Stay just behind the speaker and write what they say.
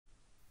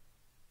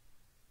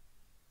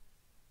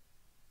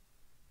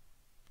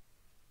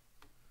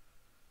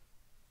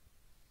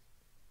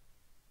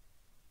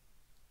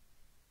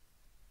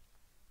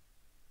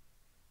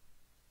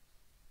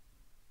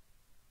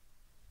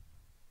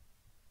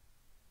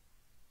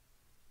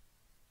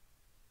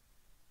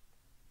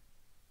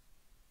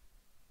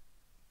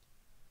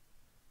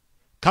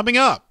Coming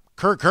up,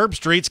 Kirk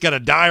Herbstreit's got a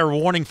dire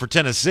warning for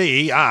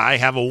Tennessee. I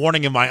have a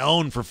warning of my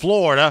own for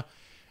Florida.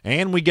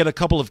 And we get a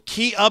couple of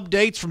key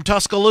updates from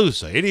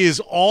Tuscaloosa. It is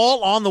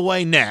all on the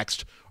way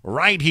next,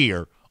 right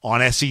here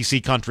on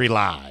SEC Country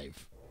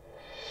Live.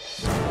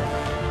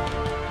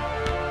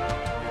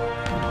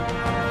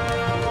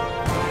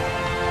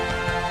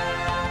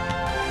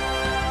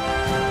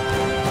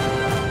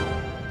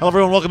 Hello,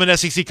 everyone. Welcome to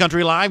SEC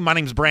Country Live. My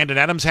name is Brandon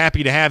Adams.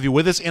 Happy to have you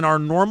with us in our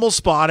normal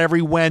spot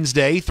every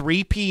Wednesday,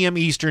 3 p.m.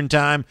 Eastern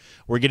Time.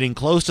 We're getting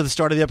close to the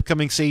start of the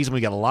upcoming season.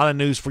 We got a lot of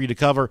news for you to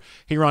cover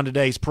here on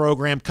today's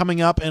program. Coming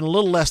up in a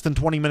little less than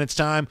 20 minutes'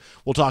 time,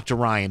 we'll talk to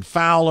Ryan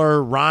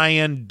Fowler.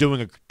 Ryan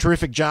doing a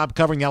terrific job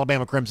covering the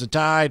Alabama Crimson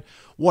Tide.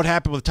 What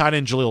happened with tight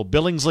end Jaleel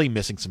Billingsley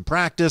missing some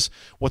practice?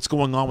 What's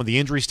going on with the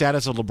injury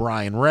status of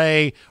LeBron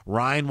Ray?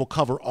 Ryan will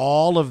cover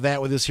all of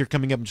that with us here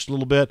coming up in just a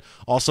little bit.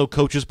 Also,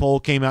 Coaches Poll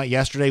came out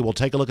yesterday. We'll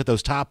take a look at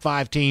those top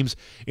 5 teams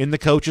in the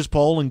Coaches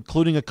Poll,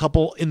 including a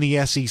couple in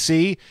the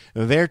SEC,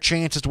 their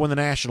chances to win the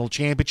national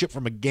championship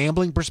from a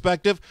gambling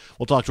perspective.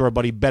 We'll talk to our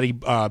buddy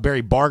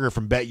Barry Barger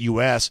from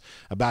BetUS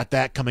about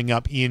that coming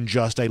up in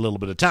just a little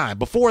bit of time.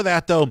 Before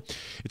that, though,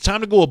 it's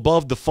time to go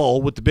above the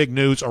fold with the big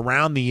news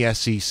around the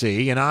SEC,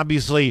 and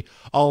obviously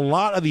a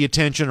lot of the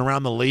attention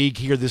around the league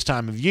here this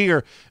time of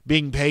year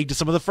being paid to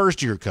some of the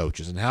first-year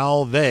coaches and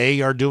how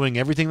they are doing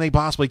everything they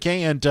possibly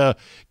can to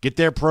get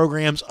their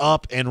programs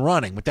up and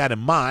running. With that in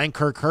mind,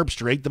 Kirk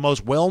Herbstreit, the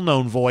most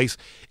well-known voice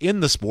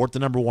in the sport, the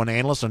 #1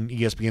 analyst on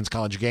ESPN's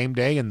College Game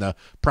Day and the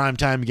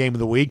primetime game of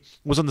the week,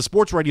 was on the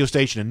sports radio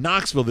station in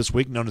Knoxville this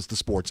week known as the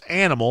Sports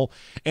Animal,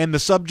 and the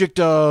subject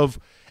of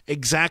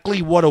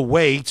exactly what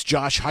awaits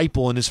Josh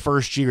Heupel in his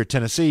first year at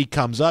Tennessee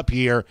comes up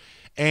here.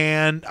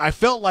 And I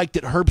felt like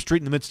that Herbstreit,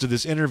 in the midst of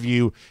this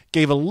interview,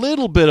 gave a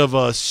little bit of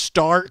a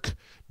stark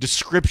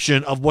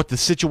description of what the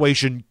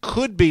situation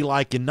could be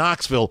like in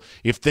Knoxville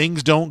if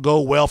things don't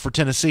go well for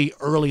Tennessee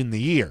early in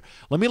the year.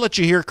 Let me let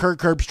you hear Kirk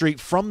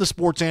Herbstreit from the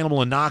Sports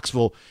Animal in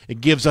Knoxville.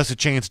 It gives us a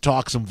chance to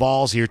talk some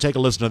Vols here. Take a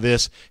listen to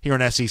this here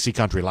on SEC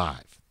Country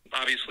Live.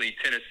 Obviously,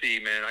 Tennessee,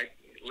 man,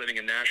 living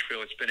in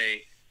Nashville, it's been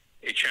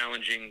a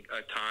challenging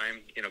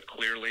time,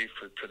 clearly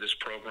for this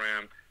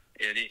program.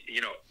 And,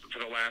 for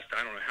the last,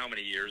 I don't know how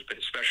many years, but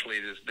especially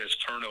this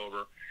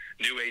turnover,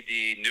 new AD,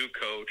 new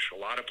coach, a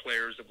lot of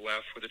players have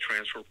left with the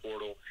transfer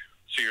portal.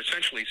 So you're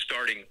essentially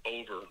starting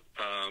over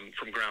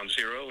from ground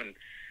zero. And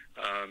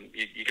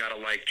you got to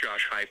like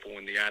Josh Heupel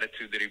and the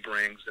attitude that he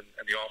brings and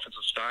the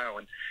offensive style.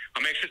 And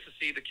I'm anxious to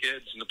see the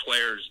kids and the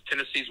players.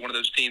 Tennessee's one of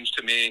those teams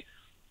to me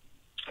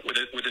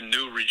with a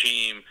new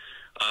regime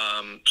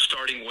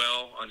starting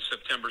well on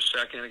September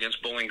 2nd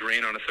against Bowling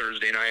Green on a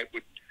Thursday night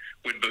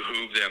would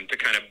behoove them to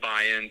kind of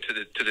buy into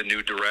the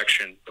new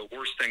direction. The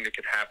worst thing that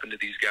could happen to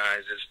these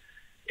guys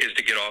is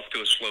to get off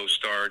to a slow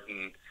start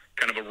and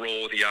kind of a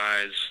roll of the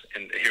eyes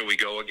and here we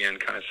go again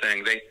kind of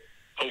thing.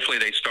 Hopefully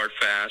they start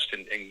fast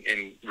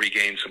and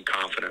regain some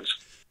confidence.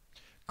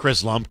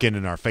 Chris Lumpkin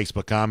in our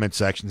Facebook comment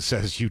section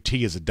says UT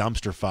is a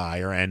dumpster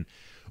fire, and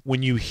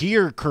when you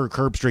hear Kirk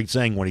Herbstreit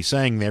saying what he's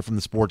saying there from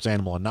the Sports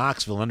Animal in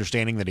Knoxville,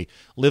 understanding that he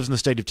lives in the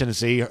state of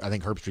Tennessee, I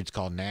think Herbstreit's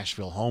called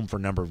Nashville home for a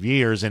number of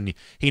years, and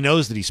he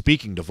knows that he's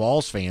speaking to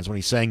Vols fans when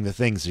he's saying the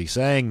things that he's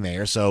saying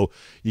there. So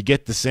you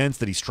get the sense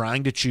that he's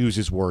trying to choose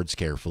his words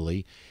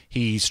carefully.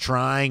 He's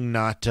trying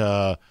not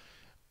to,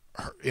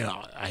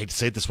 I hate to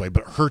say it this way,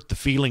 but hurt the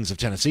feelings of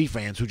Tennessee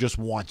fans who just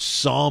want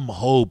some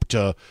hope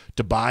to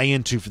buy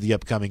into for the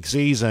upcoming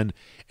season.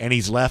 And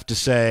he's left to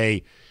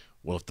say,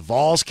 well, if the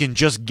Vols can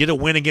just get a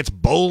win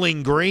against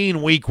Bowling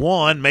Green week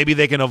 1, maybe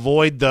they can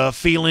avoid the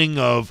feeling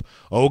of,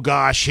 oh,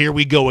 gosh, here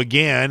we go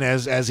again,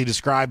 as he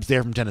describes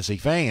there from Tennessee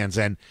fans.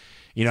 And,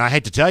 I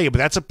hate to tell you, but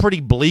that's a pretty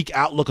bleak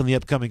outlook on the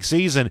upcoming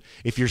season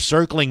if you're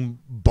circling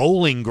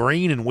Bowling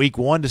Green in week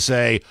 1 to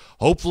say,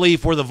 hopefully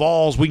for the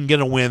Vols we can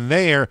get a win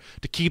there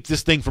to keep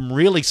this thing from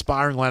really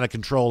spiraling out of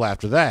control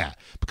after that.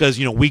 Because,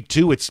 week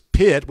 2 it's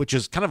Pitt, which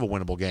is kind of a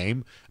winnable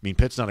game. I mean,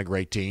 Pitt's not a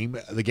great team.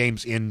 The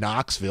game's in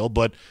Knoxville,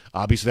 but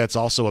obviously that's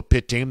also a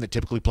Pitt team that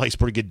typically plays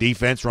pretty good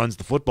defense, runs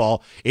the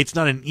football. It's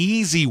not an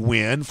easy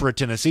win for a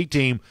Tennessee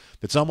team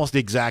that's almost the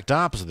exact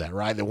opposite of that,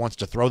 right? That wants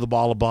to throw the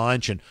ball a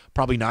bunch and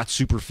probably not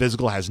super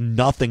physical, has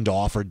nothing to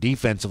offer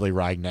defensively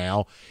right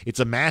now. It's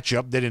a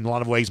matchup that in a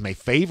lot of ways may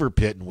favor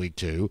Pitt in week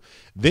 2.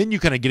 Then you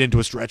kind of get into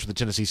a stretch where the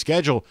Tennessee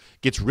schedule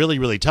gets really,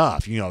 really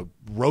tough.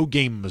 Road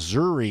game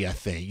Missouri, I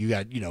think. You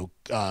got,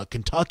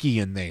 Kentucky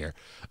in there.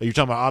 You're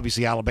talking about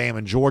obviously Alabama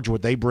and Georgia,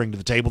 what they bring to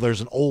the table.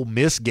 There's an Ole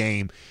Miss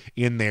game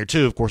in there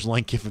too. Of course,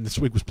 Lane Kiffin this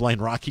week was playing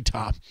Rocky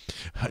Top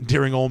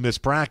during Ole Miss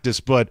practice,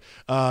 but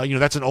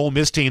that's an Ole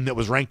Miss team that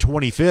was ranked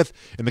 25th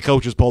in the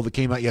coaches poll that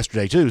came out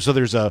yesterday too. So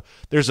there's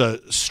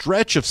a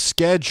stretch of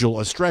schedule,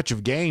 a stretch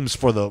of games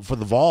for the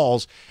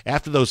Vols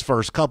after those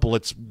first couple.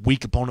 It's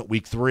weak opponent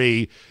week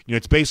 3.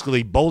 It's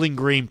basically Bowling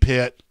Green,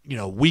 Pitt,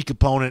 weak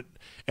opponent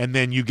And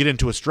then you get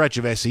into a stretch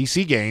of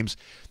SEC games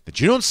that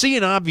you don't see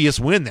an obvious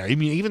win there. I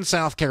mean, even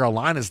South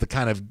Carolina is the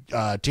kind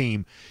of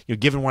team,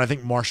 given what I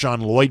think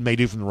Marshawn Lloyd may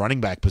do from the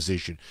running back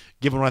position,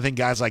 given what I think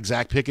guys like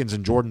Zach Pickens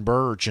and Jordan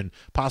Birch and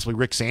possibly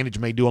Rick Sandage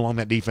may do along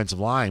that defensive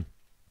line.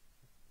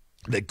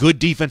 That good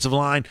defensive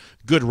line,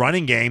 good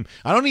running game.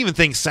 I don't even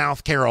think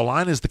South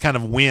Carolina is the kind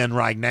of win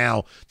right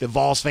now that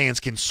Vols fans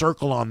can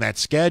circle on that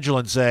schedule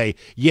and say,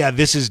 yeah,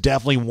 this is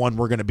definitely one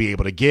we're going to be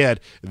able to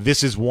get.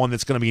 This is one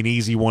that's going to be an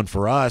easy one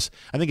for us.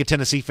 I think a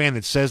Tennessee fan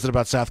that says that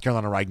about South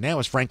Carolina right now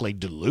is frankly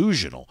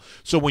delusional.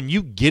 So when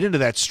you get into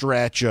that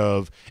stretch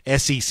of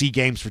SEC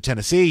games for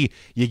Tennessee,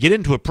 you get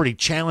into a pretty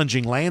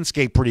challenging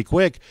landscape pretty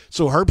quick.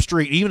 So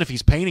Herbstreit, even if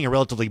he's painting a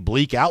relatively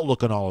bleak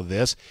outlook on all of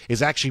this,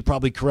 is actually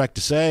probably correct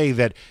to say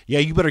that, yeah,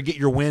 you better get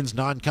your wins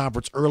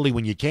non-conference early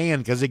when you can,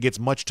 because it gets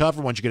much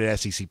tougher once you get an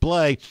SEC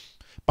play.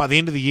 By the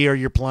end of the year,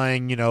 you're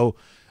playing,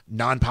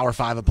 non-Power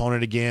 5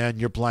 opponent again.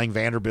 You're playing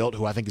Vanderbilt,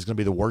 who I think is going to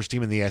be the worst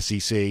team in the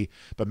SEC.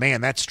 But,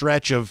 man, that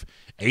stretch of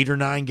 8 or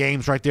 9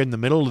 games right there in the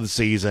middle of the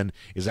season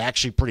is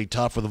actually pretty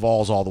tough for the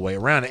Vols all the way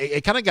around.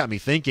 It kind of got me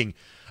thinking.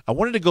 I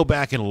wanted to go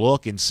back and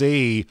look and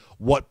see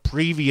what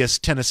previous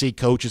Tennessee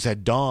coaches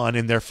had done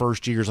in their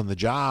first years on the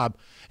job.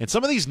 And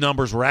some of these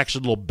numbers were actually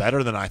a little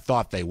better than I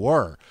thought they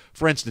were.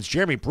 For instance,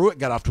 Jeremy Pruitt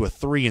got off to a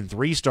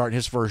 3-3 start in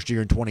his first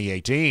year in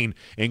 2018.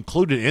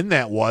 Included in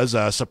that was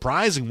a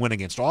surprising win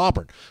against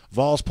Auburn.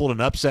 Vols pulled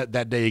an upset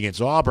that day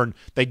against Auburn.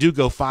 They do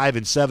go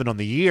 5-7 on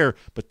the year,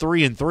 but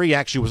 3-3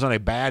 actually was not a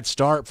bad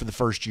start for the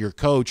first-year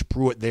coach,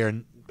 Pruitt, there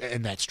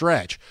in that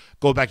stretch.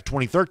 Go back to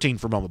 2013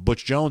 for a moment.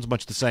 Butch Jones,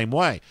 much the same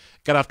way.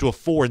 Got off to a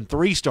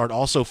 4-3 start,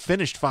 also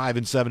finished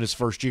 5-7 his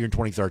first year in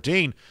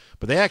 2013,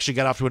 but they actually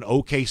got off to an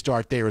okay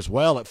start there as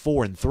well at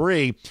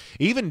 4-3.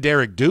 Even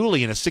Derek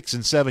Dooley in a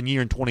 6-7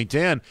 year in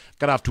 2010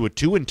 got off to a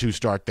 2-2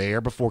 start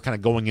there before kind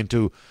of going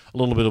into a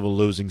little bit of a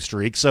losing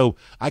streak. So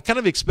I kind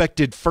of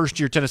expected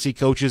first-year Tennessee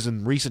coaches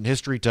in recent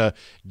history to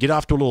get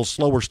off to a little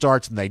slower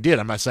starts than they did.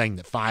 I'm not saying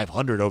that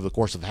 500 over the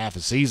course of half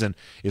a season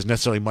is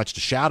necessarily much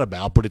to shout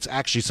about, but it's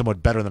actually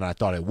somewhat better than I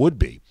thought it would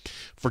be.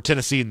 For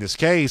Tennessee in this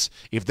case,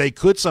 if they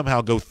could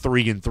somehow go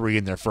 3-3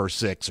 in their first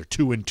 6 or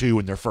 2-2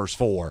 in their first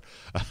 4,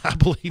 I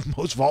believe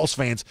most Vols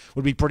fans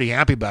would be pretty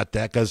happy about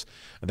that, because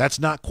that's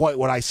not quite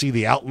what I see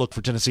the outlook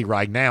for Tennessee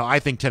right now. I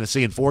think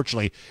Tennessee,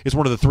 unfortunately, is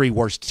one of the 3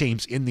 worst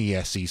teams in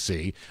the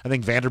SEC. I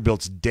think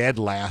Vanderbilt's dead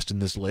last in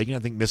this league, and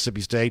I think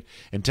Mississippi State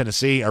and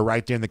Tennessee are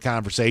right there in the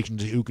conversation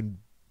to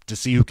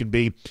see who can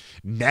be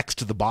next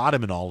to the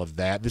bottom in all of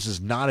that. This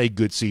is not a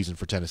good season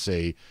for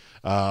Tennessee,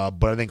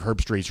 but I think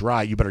Herbstreit's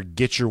right. You better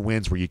get your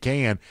wins where you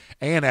can.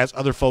 And as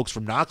other folks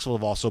from Knoxville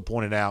have also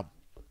pointed out,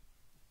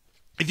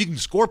 if you can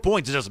score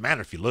points, it doesn't matter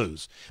if you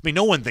lose. I mean,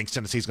 no one thinks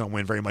Tennessee's going to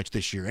win very much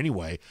this year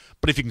anyway.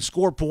 But if you can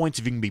score points,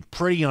 if you can be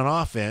pretty on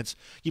offense,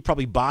 you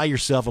probably buy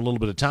yourself a little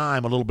bit of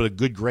time, a little bit of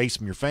good grace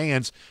from your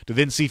fans to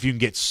then see if you can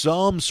get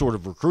some sort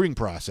of recruiting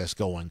process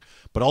going.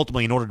 But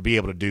ultimately, in order to be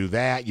able to do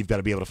that, you've got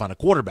to be able to find a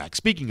quarterback.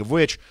 Speaking of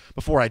which,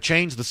 before I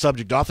change the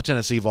subject off the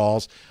Tennessee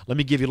Vols, let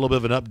me give you a little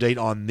bit of an update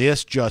on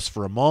this just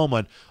for a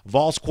moment.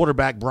 Vols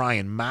quarterback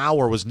Brian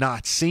Maurer was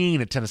not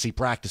seen at Tennessee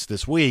practice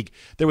this week.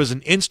 There was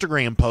an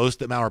Instagram post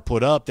that Maurer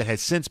put up that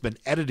has since been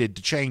edited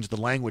to change the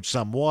language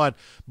somewhat,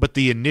 but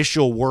the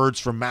initial words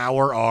from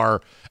Maurer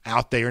are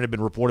out there and have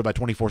been reported by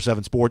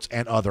 24/7 Sports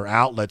and other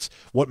outlets.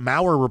 What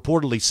Maurer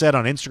reportedly said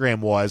on Instagram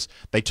was,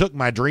 "They took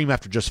my dream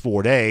after just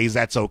 4 days.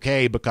 That's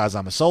okay because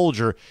I'm a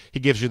soldier." He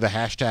gives you the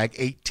hashtag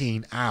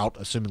 18 out,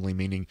 assumingly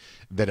meaning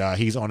that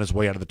he's on his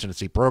way out of the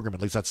Tennessee program.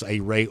 At least that's a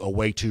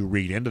way to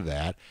read into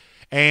that.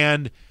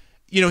 And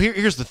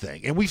here's the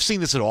thing, and we've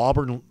seen this at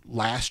Auburn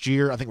last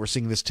year. I think we're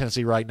seeing this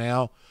Tennessee right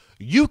now.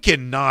 You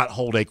cannot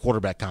hold a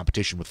quarterback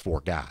competition with 4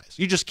 guys.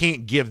 You just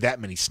can't give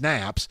that many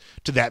snaps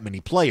to that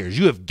many players.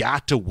 You have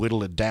got to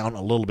whittle it down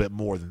a little bit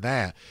more than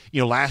that.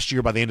 Last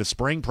year by the end of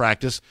spring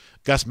practice,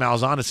 Gus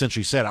Malzahn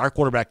essentially said our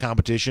quarterback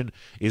competition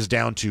is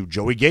down to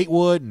Joey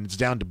Gatewood and it's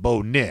down to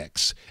Bo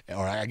Nix.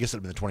 Or I guess it would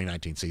have been the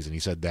 2019 season he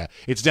said that.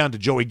 It's down to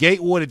Joey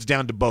Gatewood, it's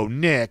down to Bo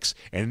Nix,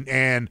 and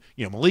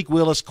Malik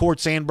Willis,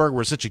 Court Sandberg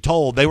were essentially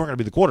told they weren't going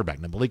to be the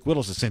quarterback. Now, Malik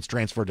Willis has since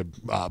transferred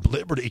to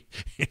Liberty.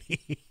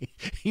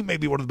 He may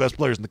be one of the best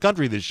players in the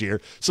country this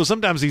year. So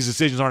sometimes these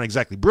decisions aren't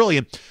exactly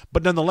brilliant,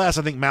 but nonetheless,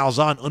 I think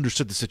Malzahn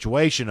understood the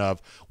situation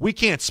of we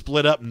can't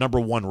split up number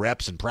 1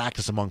 reps in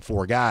practice among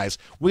 4 guys.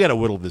 We got to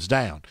whittle this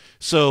down.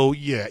 So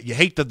yeah, you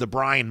hate that the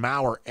Brian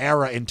Maurer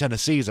era in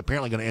Tennessee is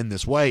apparently going to end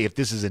this way if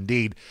this is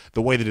indeed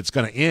the way that it's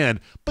going to end.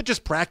 But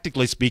just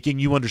practically speaking,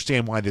 you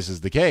understand why this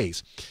is the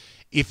case.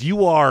 If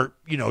you are,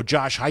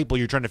 Josh Heupel,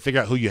 you're trying to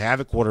figure out who you have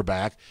at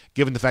quarterback,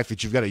 given the fact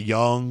that you've got a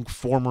young,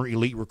 former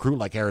elite recruit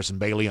like Harrison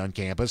Bailey on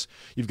campus.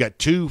 You've got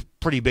 2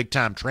 pretty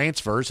big-time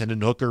transfers,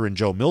 Hendon Hooker and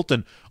Joe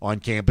Milton on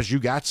campus. You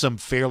got some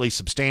fairly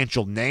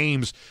substantial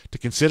names to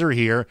consider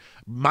here.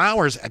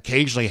 Maurer's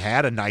occasionally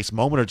had a nice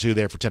moment or 2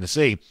 there for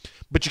Tennessee,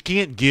 but you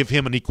can't give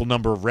him an equal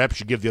number of reps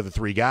you give the other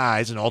 3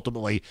 guys and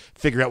ultimately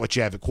figure out what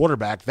you have at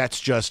quarterback. That's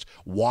just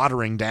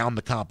watering down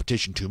the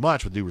competition too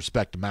much, with due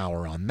respect to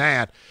Maurer on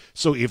that.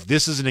 So if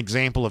this is an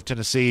example of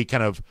Tennessee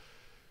kind of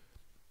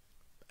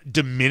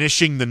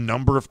diminishing the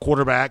number of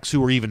quarterbacks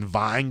who are even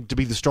vying to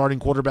be the starting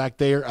quarterback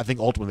there. I think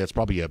ultimately that's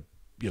probably a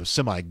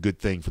semi-good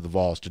thing for the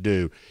Vols to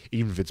do,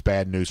 even if it's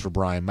bad news for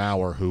Brian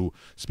Maurer, who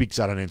speaks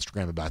out on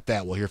Instagram about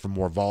that. We'll hear from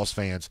more Vols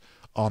fans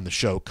on the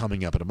show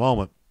coming up in a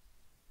moment.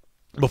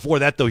 Before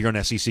that, though, here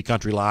on SEC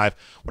Country Live,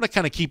 I want to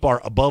kind of keep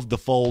our above the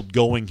fold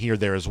going here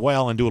there as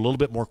well and do a little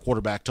bit more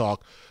quarterback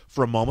talk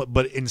for a moment.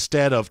 But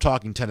instead of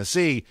talking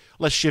Tennessee,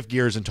 let's shift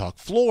gears and talk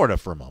Florida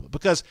for a moment,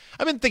 because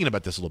I've been thinking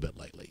about this a little bit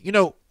lately.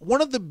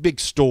 One of the big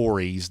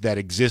stories that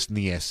exist in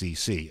the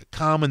SEC, a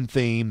common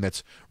theme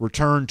that's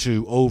returned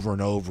to over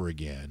and over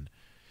again,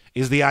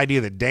 is the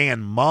idea that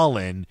Dan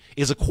Mullen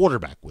is a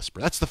quarterback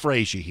whisperer. That's the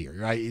phrase you hear,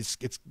 right? It's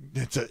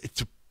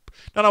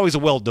not always a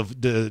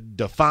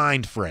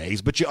well-defined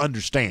phrase, but you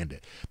understand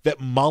it. That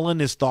Mullen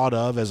is thought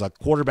of as a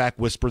quarterback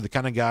whisperer, the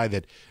kind of guy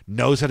that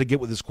knows how to get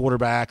with his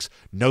quarterbacks,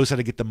 knows how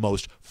to get the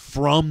most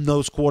from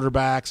those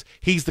quarterbacks.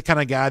 He's the kind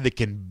of guy that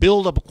can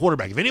build up a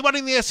quarterback. If anybody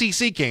in the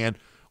SEC can,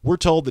 we're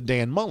told that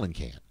Dan Mullen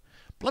can.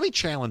 Let me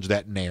challenge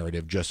that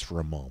narrative just for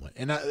a moment.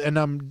 And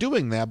I'm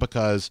doing that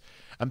because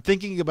I'm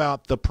thinking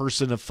about the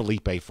person of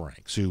Felipe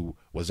Franks, who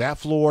was at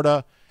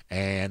Florida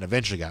and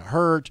eventually got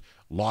hurt,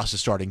 lost his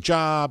starting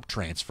job,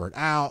 transferred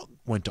out,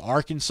 went to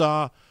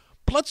Arkansas.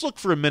 But let's look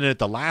for a minute at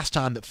the last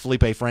time that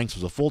Felipe Franks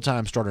was a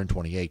full-time starter in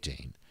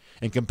 2018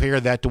 and compare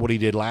that to what he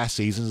did last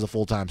season as a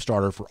full-time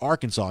starter for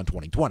Arkansas in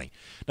 2020.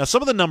 Now,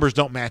 some of the numbers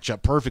don't match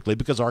up perfectly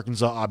because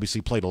Arkansas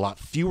obviously played a lot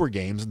fewer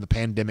games in the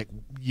pandemic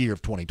year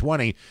of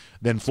 2020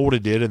 than Florida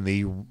did in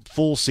the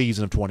full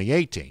season of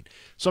 2018.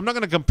 So I'm not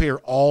going to compare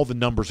all the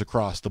numbers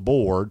across the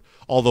board,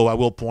 although I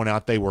will point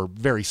out they were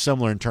very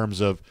similar in terms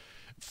of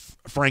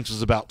Franks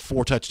was about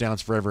 4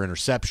 touchdowns for every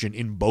interception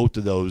in both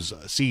of those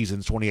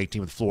seasons,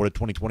 2018 with Florida,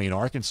 2020 in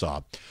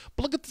Arkansas.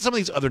 But look at some of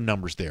these other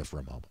numbers there for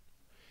a moment.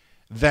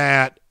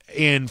 That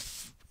in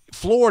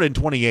Florida in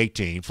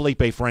 2018,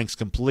 Felipe Franks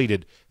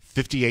completed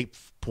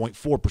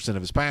 58.4%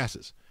 of his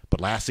passes. But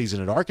last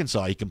season at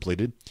Arkansas, he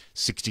completed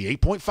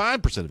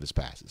 68.5% of his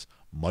passes.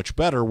 Much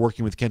better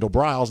working with Kendall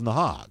Briles and the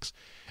Hogs.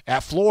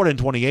 At Florida in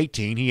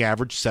 2018, he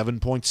averaged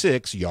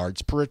 7.6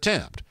 yards per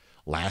attempt.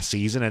 Last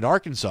season at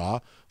Arkansas,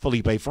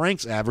 Felipe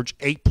Franks averaged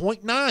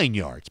 8.9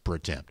 yards per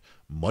attempt.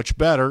 Much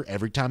better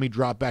every time he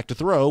dropped back to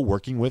throw,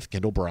 working with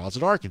Kendall Briles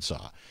at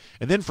Arkansas.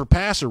 And then for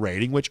passer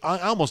rating, which I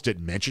almost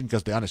didn't mention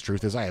because the honest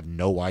truth is I have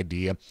no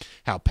idea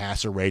how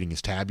passer rating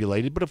is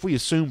tabulated, but if we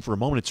assume for a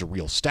moment it's a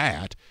real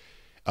stat,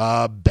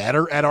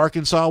 better at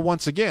Arkansas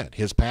once again.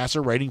 His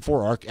passer rating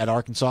at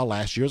Arkansas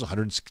last year was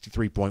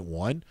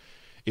 163.1.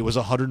 It was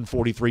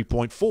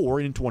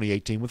 143.4 in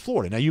 2018 with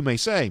Florida. Now you may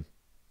say,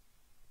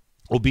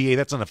 well, BA,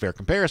 that's not a fair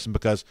comparison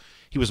because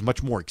he was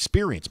much more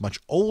experienced, much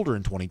older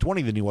in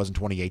 2020 than he was in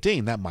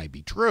 2018. That might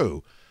be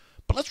true.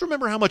 But let's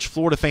remember how much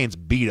Florida fans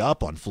beat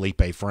up on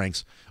Felipe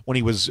Franks when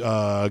he was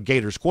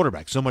Gators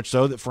quarterback. So much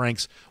so that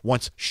Franks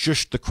once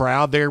shushed the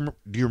crowd there.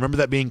 Do you remember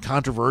that being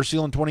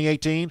controversial in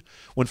 2018?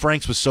 When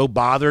Franks was so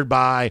bothered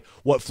by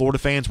what Florida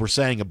fans were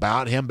saying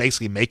about him,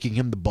 basically making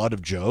him the butt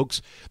of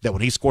jokes, that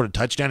when he scored a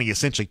touchdown, he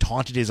essentially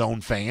taunted his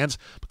own fans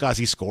because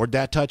he scored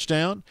that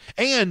touchdown.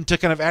 And to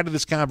kind of add to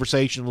this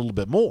conversation a little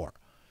bit more,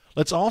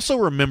 let's also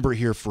remember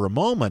here for a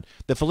moment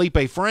that Felipe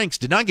Franks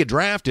did not get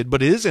drafted,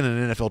 but is in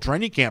an NFL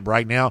training camp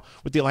right now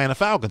with the Atlanta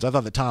Falcons. I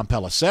thought that Tom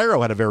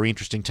Pelissero had a very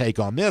interesting take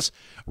on this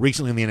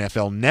recently in the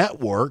NFL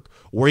Network,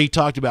 where he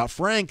talked about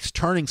Franks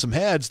turning some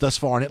heads thus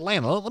far in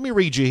Atlanta. Let me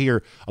read you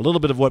here a little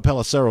bit of what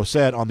Pelissero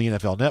said on the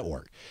NFL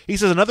Network. He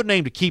says another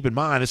name to keep in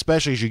mind,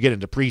 especially as you get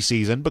into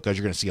preseason, because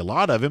you're going to see a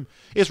lot of him,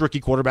 is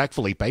rookie quarterback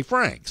Felipe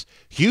Franks.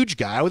 Huge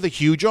guy with a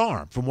huge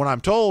arm. From what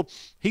I'm told,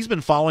 he's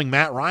been following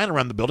Matt Ryan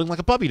around the building like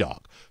a puppy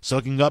dog,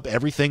 soaking up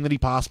everything that he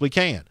possibly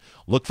can.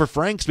 Look for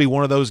Franks to be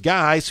one of those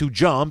guys who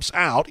jumps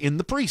out in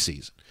the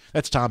preseason.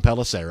 That's Tom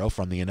Pelissero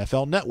from the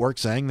NFL Network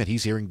saying that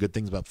he's hearing good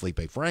things about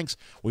Felipe Franks.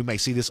 We may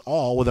see this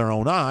all with our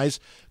own eyes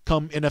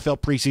come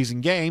NFL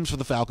preseason games for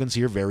the Falcons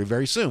here very,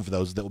 very soon, for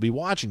those that will be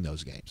watching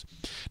those games.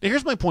 Now,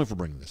 here's my point for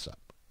bringing this up.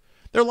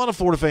 There are a lot of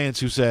Florida fans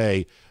who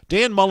say,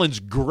 Dan Mullen's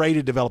great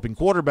at developing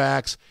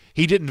quarterbacks.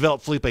 He didn't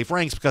develop Felipe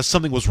Franks because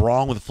something was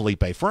wrong with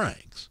Felipe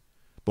Franks.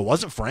 But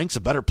wasn't Franks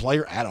a better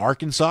player at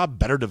Arkansas,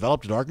 better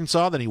developed at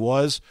Arkansas than he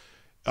was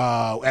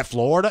at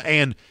Florida?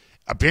 And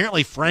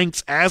apparently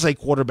Franks as a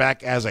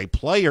quarterback, as a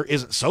player,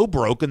 isn't so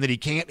broken that he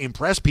can't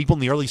impress people in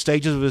the early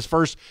stages of his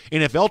first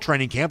NFL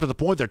training camp to the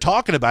point they're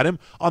talking about him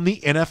on the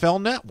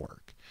NFL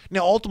Network.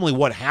 Now, ultimately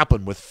what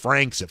happened with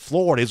Franks at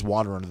Florida is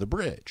water under the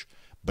bridge.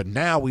 But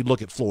now we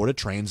look at Florida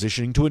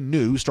transitioning to a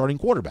new starting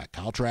quarterback.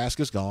 Kyle Trask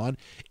is gone.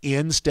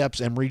 In steps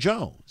Emory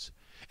Jones.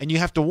 And you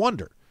have to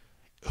wonder,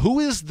 who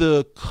is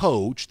the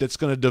coach that's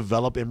going to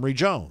develop Emory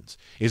Jones?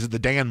 Is it the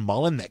Dan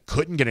Mullen that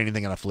couldn't get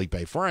anything out of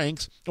Felipe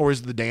Franks, or is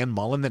it the Dan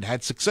Mullen that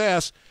had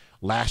success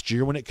last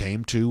year when it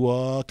came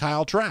to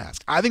Kyle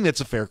Trask? I think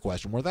that's a fair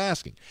question worth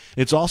asking.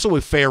 It's also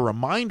a fair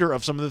reminder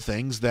of some of the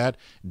things that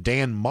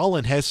Dan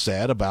Mullen has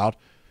said about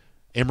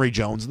Emory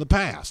Jones in the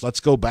past. Let's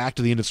go back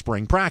to the end of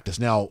spring practice.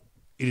 Now,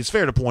 it is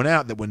fair to point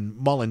out that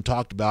when Mullen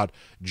talked about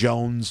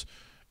Jones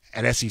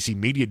at SEC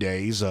Media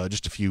Days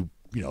just a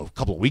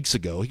couple of weeks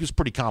ago. He was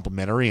pretty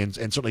complimentary and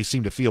certainly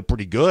seemed to feel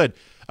pretty good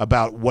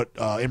about what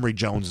Emory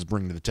Jones is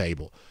bringing to the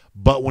table.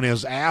 But when it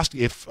was asked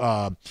if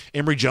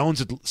Emory Jones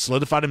had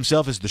solidified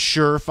himself as the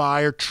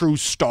surefire, true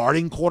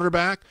starting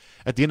quarterback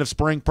at the end of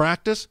spring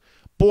practice,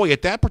 boy,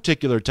 at that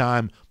particular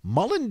time,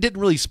 Mullen didn't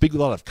really speak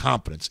with a lot of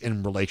confidence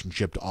in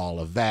relationship to all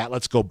of that.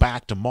 Let's go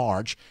back to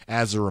March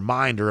as a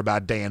reminder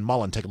about Dan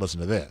Mullen. Take a listen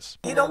to this.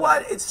 You know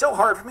what? It's so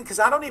hard for me because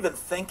I don't even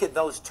think in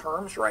those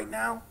terms right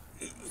now,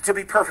 to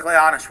be perfectly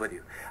honest with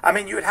you. I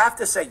mean, you would have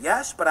to say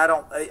yes, but I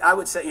don't. I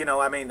would say,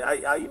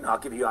 I'll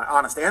give you an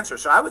honest answer.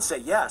 So I would say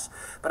yes,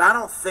 but I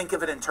don't think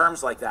of it in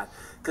terms like that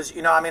because,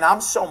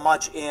 I'm so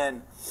much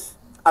in.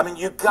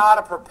 You got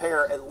to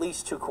prepare at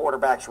least two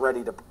quarterbacks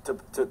ready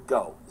to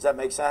go. Does that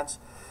make sense?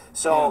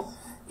 So,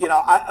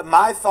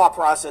 my thought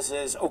process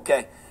is,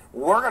 okay,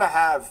 we're going to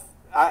have,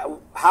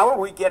 how are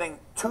we getting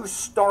two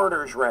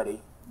starters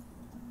ready?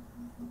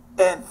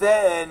 And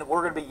then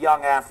we're going to be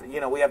young after,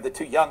 we have the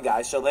two young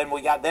guys. So then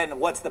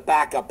what's the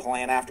backup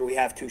plan after we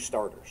have two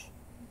starters?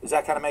 Does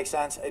that kind of make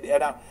sense? I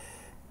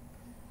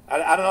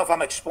don't know if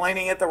I'm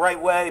explaining it the right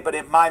way, but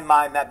in my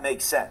mind, that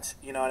makes sense.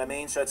 You know what I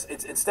mean? So it's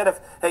instead of,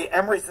 hey,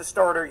 Emory's the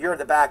starter, you're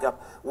the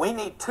backup, we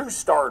need two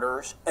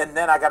starters, and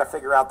then I got to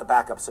figure out the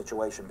backup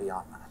situation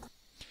beyond that.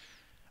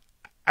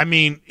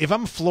 If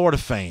I'm a Florida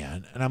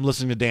fan and I'm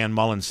listening to Dan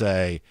Mullen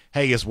say,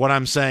 hey, is what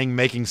I'm saying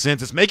making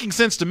sense? It's making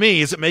sense to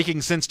me. Is it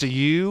making sense to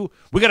you?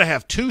 We got to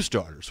have two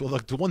starters. Well,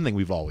 look, the one thing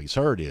we've always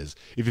heard is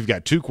if you've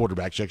got two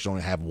quarterbacks, you actually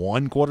only have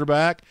one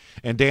quarterback.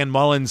 And Dan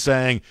Mullen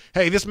saying,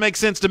 hey, this makes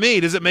sense to me.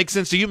 Does it make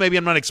sense to you? Maybe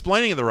I'm not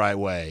explaining it the right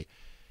way.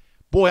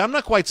 Boy, I'm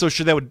not quite so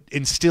sure that would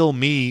fill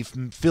me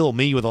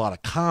with a lot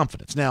of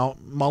confidence. Now,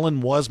 Mullen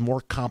was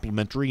more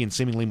complimentary and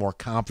seemingly more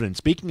confident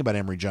speaking about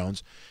Emory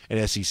Jones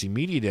at SEC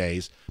Media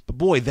Days. But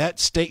boy, that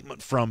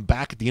statement from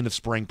back at the end of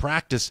spring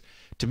practice,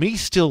 to me,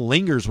 still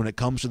lingers when it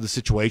comes to the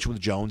situation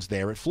with Jones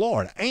there at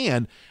Florida.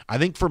 And I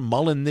think for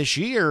Mullen this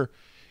year,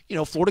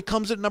 Florida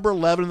comes at number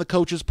 11 in the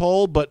coaches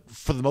poll, but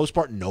for the most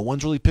part, no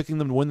one's really picking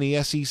them to win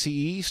the SEC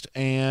East.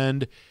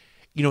 And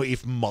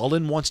if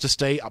Mullen wants to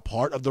stay a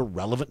part of the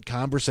relevant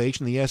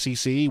conversation in the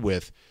SEC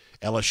with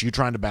LSU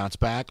trying to bounce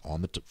back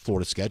on the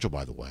Florida schedule,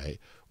 by the way,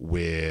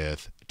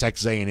 with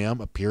Texas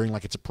A&M appearing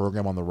like it's a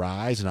program on the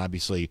rise, and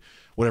obviously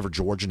whatever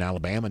Georgia and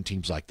Alabama and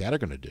teams like that are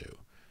going to do,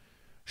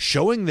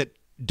 showing that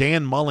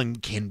Dan Mullen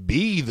can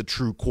be the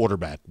true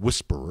quarterback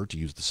whisperer, to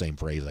use the same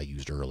phrase I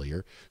used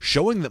earlier,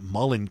 showing that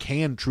Mullen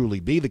can truly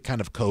be the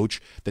kind of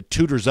coach that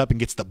tutors up and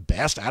gets the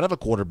best out of a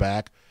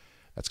quarterback.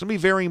 That's going to be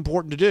very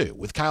important to do.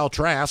 With Kyle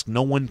Trask,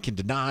 no one can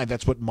deny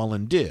that's what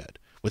Mullen did.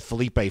 With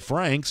Felipe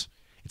Franks,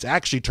 it's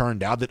actually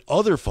turned out that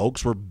other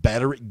folks were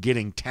better at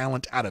getting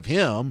talent out of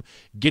him,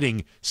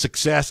 getting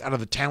success out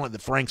of the talent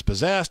that Franks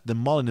possessed than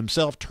Mullen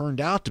himself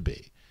turned out to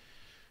be.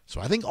 So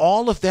I think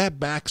all of that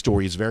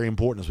backstory is very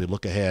important as we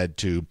look ahead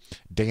to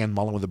Dan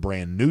Mullen with a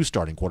brand new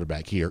starting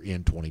quarterback here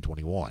in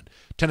 2021.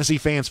 Tennessee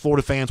fans,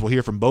 Florida fans, we'll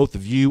hear from both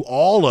of you,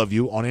 all of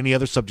you, on any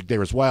other subject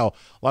there as well.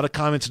 A lot of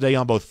comments today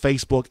on both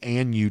Facebook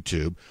and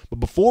YouTube. But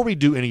before we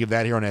do any of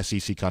that here on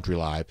SEC Country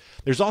Live,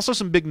 there's also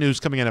some big news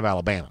coming out of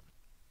Alabama.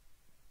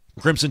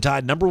 Crimson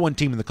Tide, number one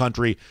team in the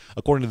country,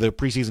 according to the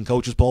preseason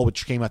coaches poll,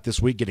 which came out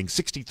this week, getting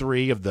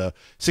 63 of the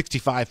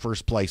 65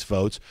 first-place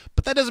votes.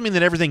 But that doesn't mean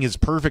that everything is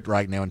perfect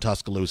right now in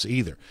Tuscaloosa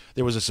either.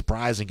 There was a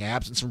surprising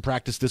absence from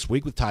practice this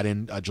week with tight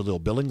end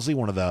Jaleel Billingsley,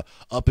 one of the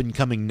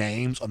up-and-coming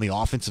names on the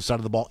offensive side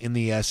of the ball in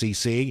the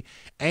SEC,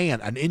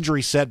 and an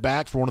injury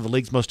setback for one of the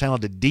league's most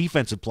talented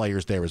defensive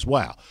players there as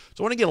well.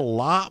 So I want to get a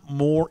lot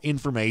more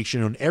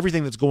information on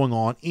everything that's going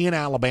on in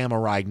Alabama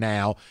right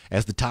now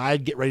as the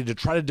Tide get ready to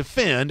try to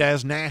defend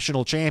as national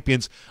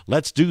champions.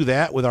 Let's do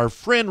that with our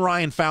friend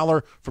Ryan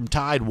Fowler from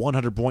Tide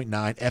 100.9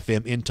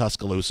 FM in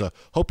Tuscaloosa.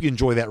 Hope you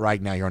enjoy that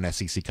right now here on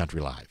SEC Country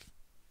Live.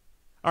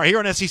 All right, here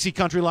on SEC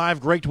Country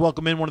Live, great to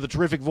welcome in one of the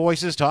terrific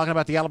voices talking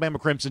about the Alabama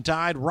Crimson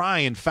Tide,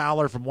 Ryan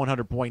Fowler from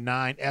 100.9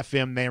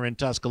 FM there in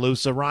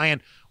Tuscaloosa.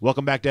 Ryan,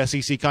 welcome back to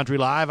SEC Country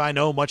Live. I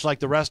know, much like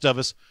the rest of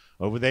us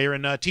over there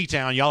in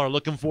T-Town, y'all are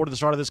looking forward to the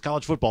start of this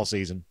college football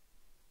season.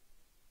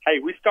 Hey,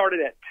 we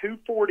started at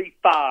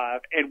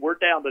 2:45, and we're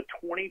down to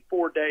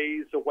 24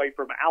 days away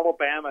from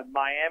Alabama and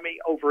Miami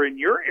over in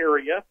your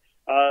area.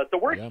 So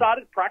we're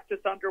excited. Practice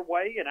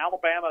underway, and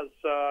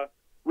Alabama's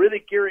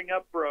really gearing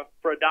up for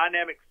a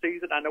dynamic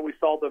season. I know we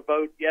saw the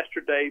vote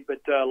yesterday, but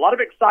a lot of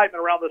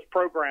excitement around this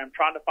program,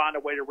 trying to find a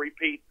way to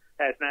repeat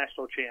as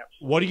national champs.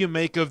 What do you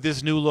make of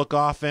this new look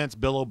offense?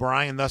 Bill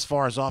O'Brien thus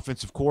far as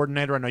offensive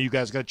coordinator. I know you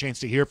guys got a chance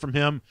to hear from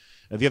him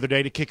the other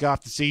day to kick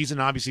off the season.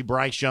 Obviously,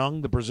 Bryce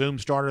Young, the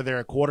presumed starter there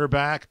at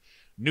quarterback.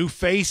 New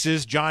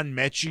faces, John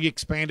Mechie,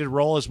 expanded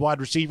role as wide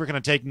receiver, kind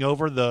of taking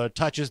over the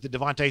touches that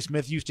Devontae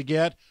Smith used to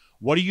get.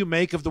 What do you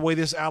make of the way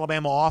this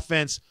Alabama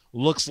offense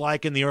looks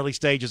like in the early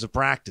stages of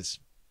practice?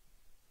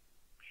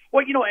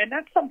 Well, and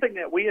that's something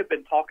that we have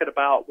been talking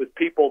about with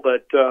people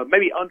that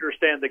maybe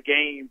understand the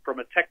game from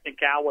a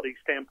technicality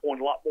standpoint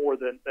a lot more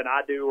than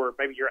I do, or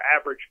maybe your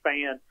average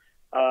fan.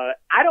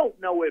 I don't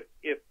know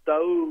if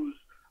those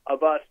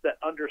of us that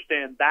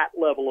understand that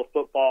level of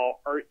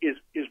football is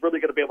really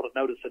going to be able to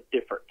notice a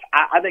difference.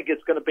 I think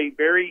it's going to be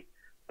very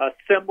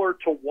similar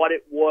to what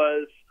it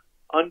was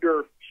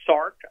under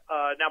Sark.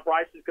 Now,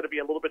 Bryce is going to be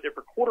a little bit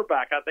different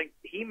quarterback. I think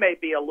he may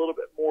be a little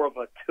bit more of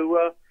a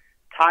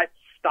Tua-type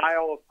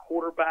style of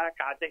quarterback.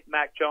 I think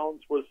Mac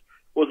Jones was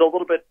a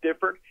little bit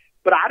different.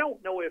 But I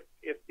don't know if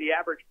the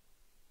average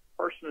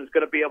person is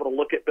going to be able to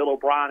look at Bill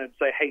O'Brien and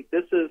say, hey,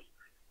 this is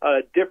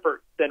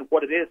different than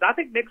what it is. I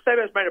think Nick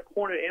Saban has made a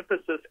point of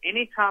emphasis.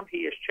 Anytime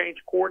he has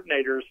changed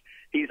coordinators,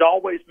 he's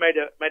always made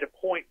a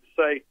point to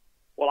say,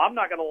 well, I'm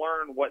not going to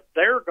learn what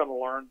they're going to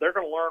learn. They're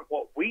going to learn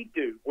what we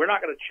do. We're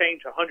not going to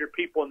change 100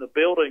 people in the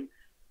building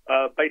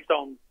based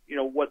on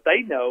what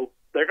they know.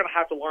 They're going to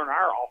have to learn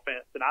our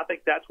offense. And I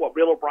think that's what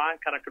Bill O'Brien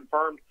kind of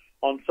confirmed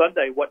on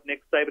Sunday, what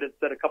Nick Saban had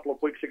said a couple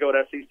of weeks ago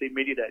at SEC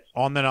Media Days.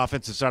 On that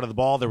offensive side of the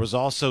ball, there was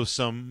also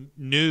some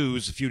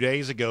news a few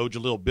days ago.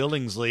 Jaleel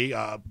Billingsley,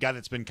 a guy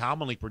that's been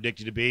commonly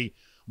predicted to be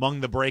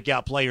among the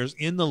breakout players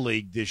in the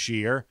league this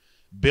year.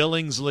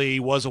 Billingsley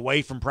was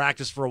away from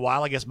practice for a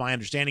while. I guess my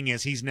understanding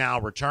is he's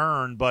now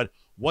returned. But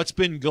what's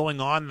been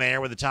going on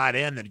there with the tight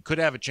end that could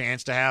have a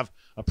chance to have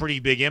a pretty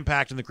big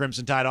impact in the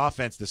Crimson Tide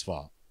offense this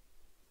fall?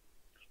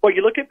 Well,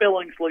 you look at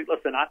Billingsley.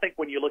 Listen, I think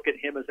when you look at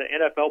him as an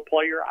NFL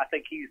player, I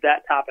think he's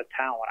that type of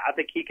talent. I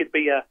think he could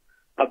be a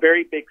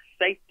very big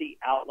safety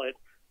outlet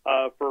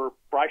for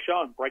Bryce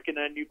Young, breaking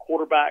a new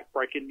quarterback,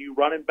 breaking new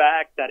running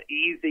back, that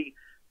easy,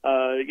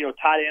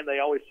 tight end. They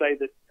always say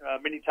that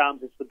many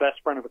times it's the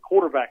best friend of a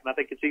quarterback, and I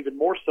think it's even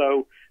more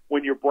so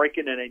when you're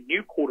breaking in a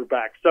new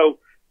quarterback. So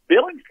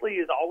Billingsley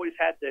has always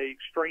had the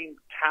extreme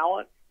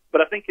talent, but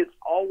I think it's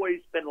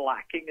always been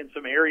lacking in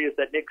some areas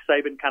that Nick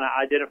Saban kind of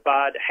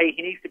identified. Hey,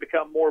 he needs to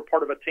become more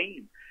part of a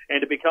team and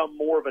to become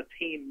more of a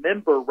team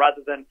member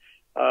rather than,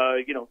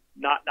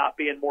 not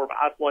being more of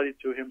isolated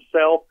to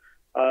himself,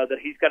 that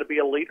he's got to be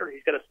a leader.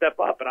 He's got to step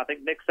up. And I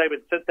think Nick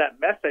Saban sent that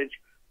message,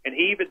 and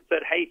he even said,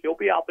 hey, he'll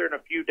be out there in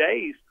a few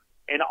days.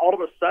 And all of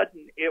a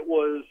sudden it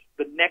was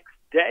the next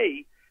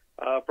day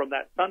from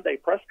that Sunday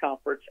press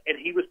conference, and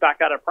he was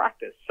back out of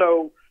practice.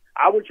 So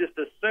I would just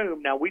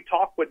assume, now we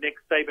talk with Nick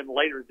Saban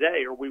later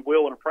today, or we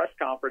will in a press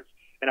conference,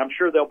 and I'm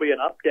sure there'll be an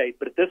update.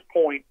 But at this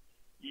point,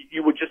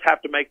 you would just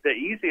have to make the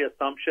easy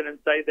assumption and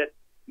say that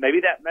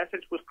maybe that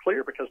message was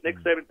clear because Nick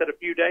Saban said a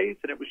few days,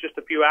 and it was just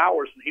a few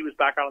hours, and he was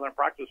back out on the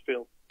practice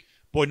field.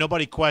 Boy,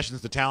 nobody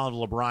questions the talent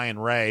of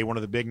LeBron Ray, one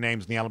of the big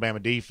names in the Alabama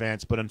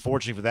defense, but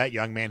unfortunately for that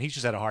young man, he's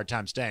just had a hard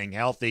time staying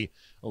healthy.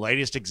 The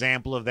latest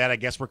example of that, I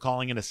guess we're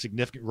calling it a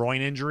significant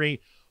groin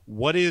injury.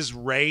 What is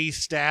Ray's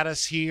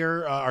status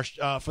here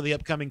for the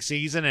upcoming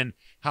season, and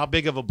how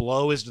big of a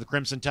blow is to the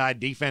Crimson Tide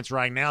defense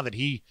right now that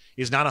he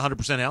is not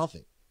 100%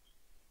 healthy?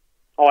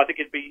 Oh, I think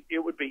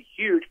it would be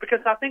huge because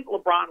I think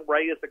LeBron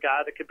Ray is a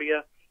guy that could be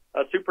a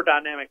super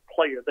dynamic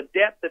player. The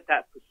depth at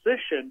that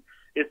position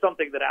is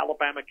something that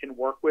Alabama can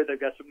work with. They've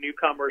got some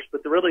newcomers,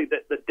 but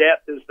the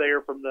depth is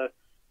there from the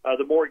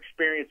more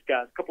experienced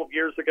guys. A couple of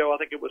years ago, I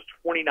think it was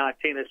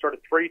 2019, they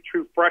started 3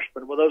 true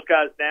freshmen. Well, those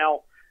guys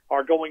now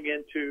are going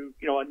into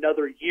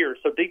another year.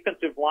 So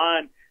defensive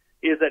line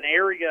is an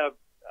area.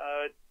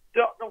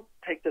 Don't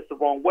take this the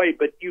wrong way,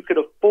 but you could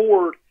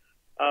afford.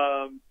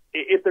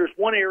 If there's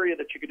one area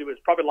that you could do,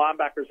 it's probably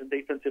linebackers and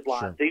defensive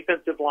line. Sure.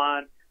 Defensive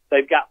line,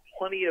 they've got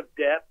plenty of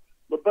depth.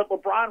 But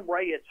LeBron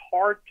Ray, it's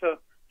hard to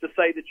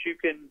say that you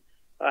can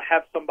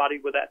have somebody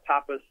with that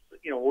type of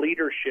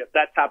leadership,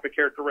 that type of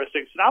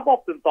characteristics. And I've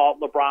often thought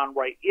LeBron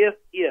Ray, if,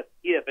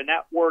 and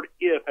that word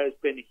 "if" has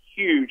been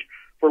huge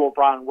for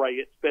LeBron Ray.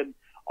 It's been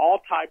all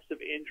types of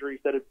injuries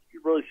that have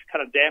really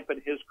kind of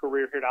dampened his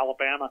career here at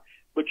Alabama.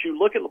 But you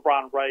look at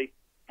LeBron Ray,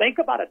 think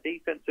about a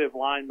defensive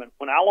lineman.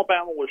 When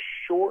Alabama was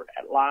short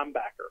at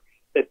linebacker,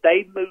 that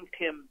they moved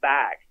him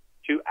back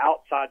to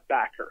outside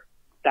backer.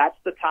 That's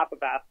the type of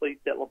athlete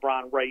that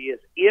LeBron Ray is.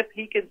 If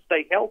he can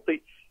stay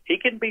healthy, he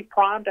can be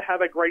primed to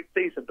have a great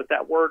season. But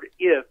that word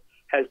 "if"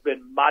 has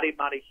been mighty,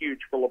 mighty huge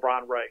for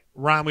LeBron Ray.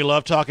 Ryan, we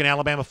love talking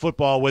Alabama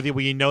football with you.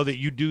 We know that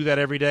you do that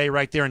every day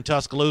right there in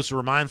Tuscaloosa.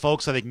 Remind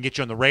folks how they can get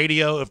you on the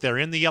radio if they're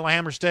in the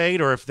Yellowhammer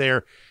State, or if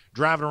they're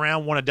driving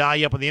around, want to dial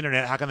you up on the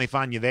internet, how can they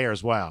find you there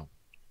as well?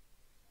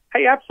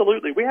 Hey,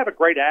 absolutely. We have a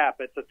great app.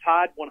 It's a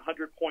Tide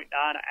 100.9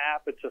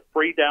 app. It's a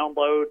free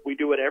download. We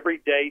do it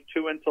every day,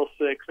 2 until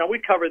 6. Now,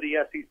 we cover the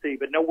SEC,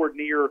 but nowhere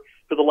near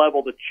to the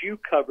level that you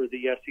cover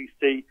the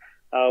SEC.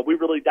 We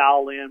really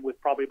dial in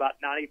with probably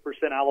about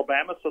 90%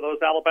 Alabama, so those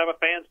Alabama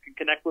fans can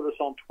connect with us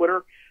on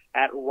Twitter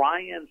at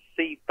Ryan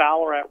C.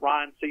 Fowler,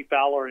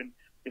 and,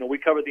 we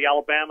cover the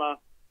Alabama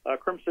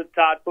Crimson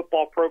Tide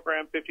football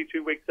program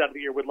 52 weeks out of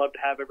the year. We'd love to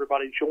have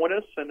everybody join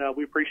us, and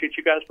we appreciate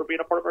you guys for being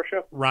a part of our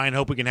show. Ryan,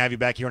 hope we can have you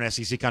back here on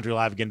SEC Country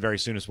Live again very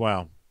soon as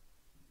well.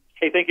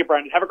 Hey, thank you,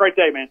 Brandon. Have a great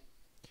day, man.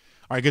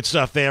 All right, good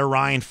stuff there.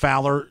 Ryan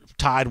Fowler,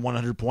 Tide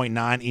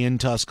 100.9 in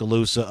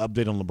Tuscaloosa.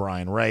 Update on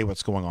LeBron Ray,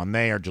 what's going on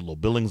there. Jaleel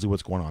Billingsley,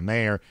 what's going on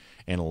there.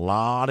 And a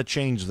lot of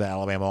changes to the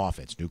Alabama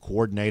offense. New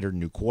coordinator,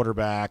 new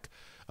quarterback.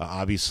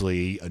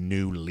 Obviously, a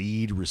new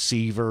lead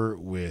receiver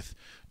with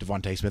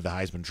Devontae Smith, the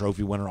Heisman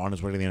Trophy winner, on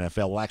his way to the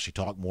NFL. We'll actually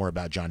talk more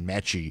about John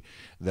Mechie,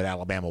 that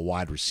Alabama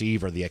wide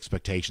receiver, the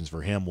expectations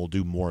for him. We'll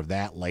do more of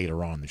that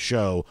later on in the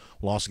show.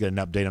 We'll also get an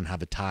update on how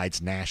the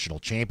Tide's national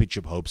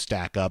championship hopes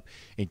stack up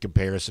in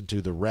comparison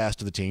to the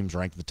rest of the teams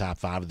ranked in the top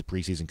 5 of the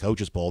preseason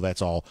coaches poll.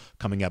 That's all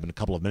coming up in a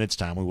couple of minutes'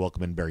 time. We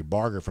welcome in Barry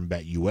Barger from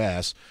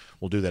BetUS.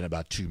 We'll do that in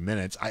about 2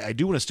 minutes. I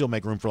do want to still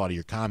make room for a lot of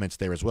your comments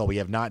there as well. We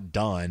have not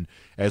done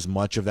as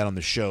much of that on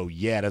the show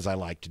yet as I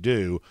like to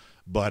do,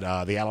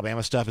 but the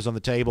Alabama stuff is on the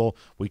table.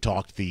 We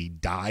talked the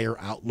dire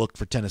outlook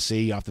for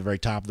Tennessee off the very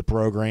top of the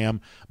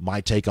program.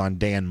 My take on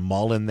Dan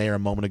Mullen there a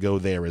moment ago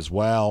there as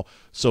well.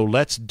 So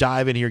let's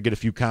dive in here, get a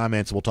few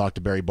comments. We'll talk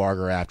to Barry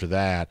Barger after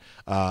that.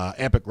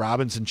 Epic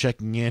Robinson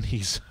checking in.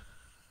 He's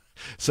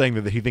saying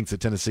that he thinks that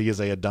Tennessee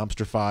is a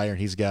dumpster fire, and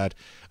he's got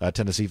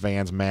Tennessee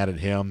fans mad at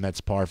him. That's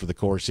par for the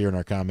course here in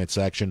our comment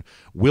section.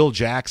 Will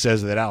Jack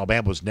says that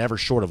Alabama was never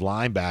short of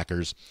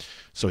linebackers,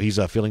 so he's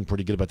feeling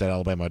pretty good about that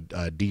Alabama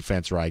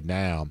defense right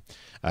now.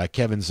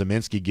 Kevin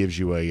Zeminski gives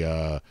you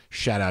a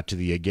shout-out to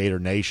the Gator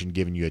Nation,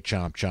 giving you a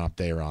chomp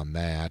there on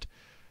that.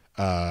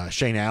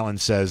 Shane Allen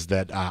says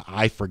that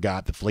I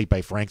forgot that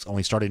Felipe Franks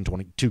only started in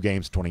 22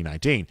 games in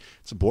 2019.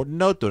 It's important to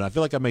note, though, and I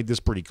feel like I made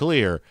this pretty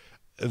clear,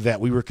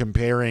 that we were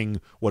comparing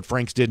what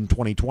Franks did in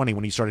 2020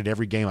 when he started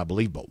every game, I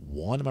believe, but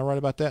one. Am I right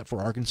about that? For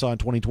Arkansas in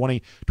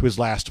 2020 to his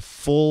last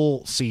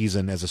full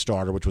season as a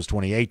starter, which was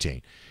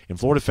 2018. And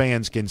Florida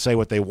fans can say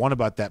what they want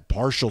about that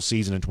partial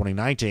season in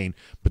 2019,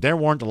 but there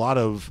weren't a lot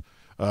of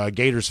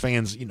Gators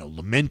fans,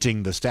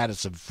 lamenting the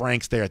status of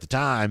Franks there at the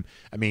time.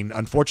 I mean,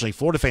 unfortunately,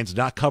 Florida fans did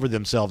not cover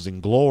themselves in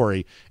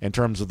glory in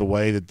terms of the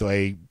way that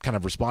they kind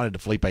of responded to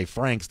Felipe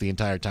Franks the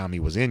entire time he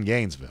was in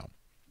Gainesville.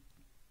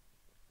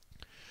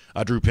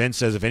 Drew Penn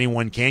says if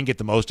anyone can get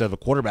the most out of a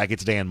quarterback,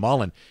 it's Dan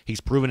Mullen.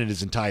 He's proven it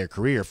his entire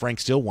career.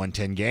 Frank still won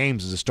 10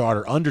 games as a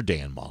starter under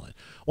Dan Mullen.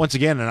 Once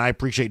again, and I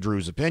appreciate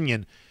Drew's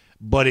opinion,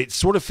 but it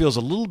sort of feels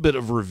a little bit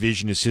of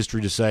revisionist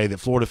history to say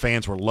that Florida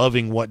fans were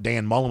loving what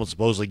Dan Mullen was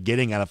supposedly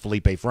getting out of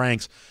Felipe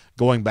Franks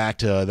going back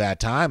to that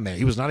time.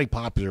 He was not a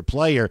popular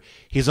player.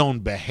 His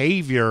own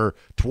behavior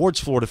towards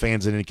Florida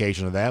fans is an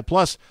indication of that.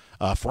 Plus,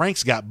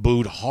 Franks got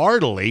booed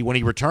heartily when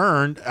he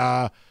returned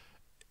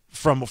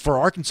for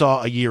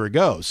Arkansas a year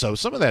ago. So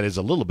some of that is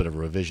a little bit of a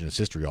revisionist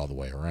history all the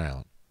way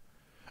around.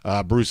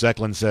 Bruce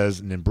Eklund says,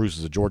 and then Bruce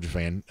is a Georgia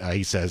fan,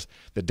 he says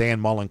that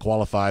Dan Mullen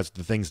qualifies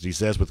the things that he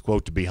says with,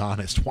 quote, to be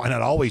honest. Why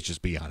not always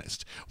just be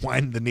honest?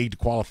 Why the need to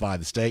qualify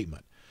the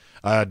statement?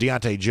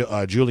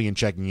 Deontay Julian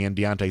checking in.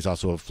 Deontay's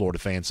also a Florida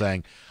fan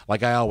saying,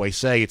 like I always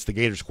say, it's the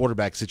Gators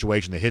quarterback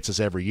situation that hits us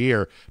every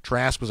year.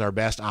 Trask was our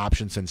best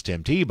option since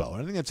Tim Tebow.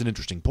 And I think that's an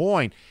interesting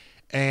point.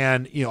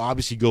 And,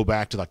 obviously go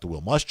back to like the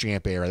Will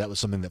Muschamp era. That was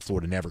something that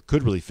Florida never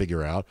could really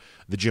figure out.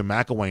 The Jim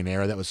McElwain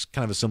era, that was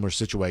kind of a similar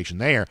situation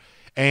there.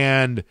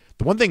 And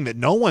the one thing that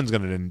no one's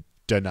going to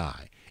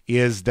deny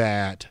is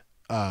that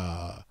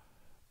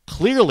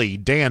clearly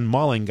Dan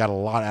Mullen got a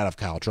lot out of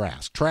Kyle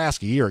Trask.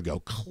 Trask a year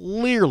ago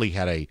clearly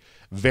had a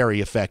very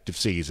effective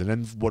season.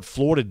 And what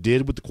Florida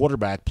did with the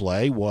quarterback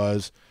play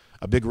was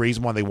a big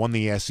reason why they won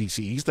the SEC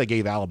East. They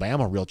gave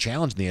Alabama a real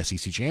challenge in the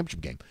SEC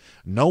championship game.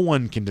 No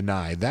one can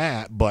deny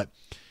that, but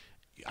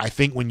I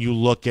think when you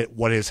look at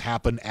what has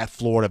happened at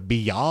Florida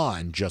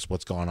beyond just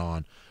what's gone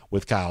on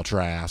with Kyle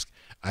Trask,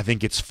 I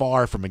think it's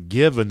far from a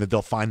given that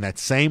they'll find that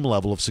same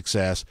level of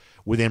success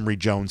with Emory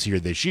Jones here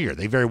this year.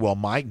 They very well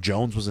might.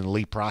 Jones was an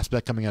elite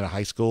prospect coming out of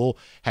high school,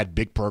 had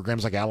big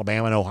programs like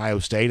Alabama and Ohio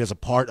State as a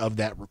part of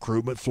that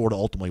recruitment. Florida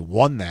ultimately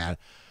won that.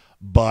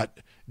 But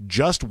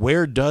just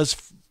where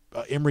does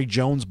Emory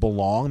Jones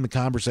belong in the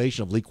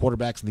conversation of elite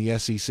quarterbacks in the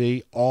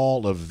SEC?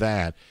 All of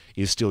that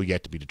is still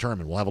yet to be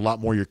determined. We'll have a lot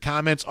more of your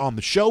comments on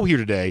the show here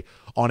today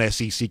on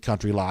SEC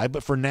Country Live.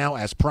 But for now,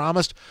 as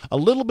promised, a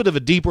little bit of a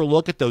deeper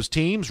look at those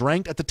teams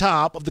ranked at the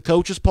top of the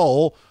coaches'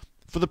 poll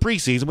for the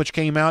preseason, which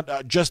came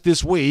out just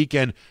this week,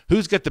 and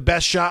who's got the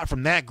best shot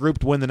from that group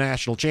to win the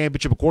national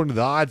championship according to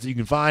the odds that you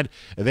can find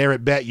there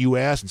at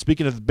BetUS. And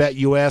speaking of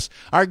BetUS,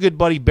 our good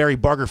buddy Barry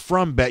Barger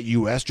from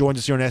BetUS joins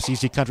us here on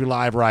SEC Country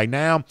Live right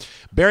now.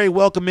 Barry,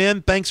 welcome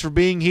in. Thanks for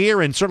being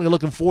here, and certainly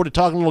looking forward to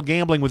talking a little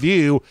gambling with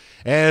you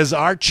as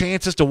our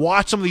chances to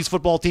watch some of these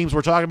football teams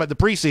we're talking about the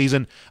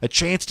preseason, a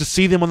chance to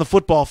see them on the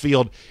football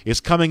field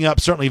is coming up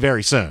certainly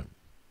very soon.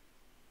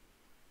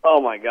 Oh,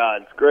 my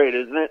God. It's great,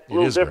 isn't it? A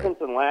little different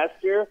than last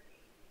year.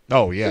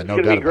 Oh, yeah, no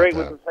doubt about that. It's going to be great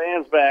with the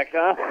fans back,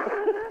 huh?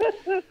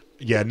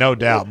 Yeah, no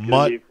doubt.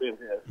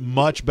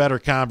 Much better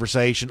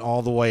conversation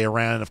all the way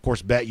around. And, of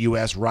course,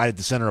 BetUS right at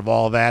the center of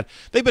all of that.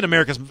 They've been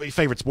America's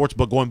favorite sports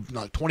book going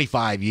like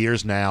 25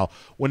 years now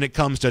when it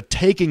comes to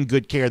taking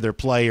good care of their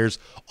players.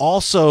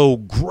 Also,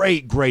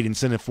 great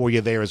incentive for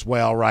you there as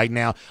well right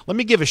now. Let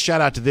me give a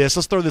shout-out to this.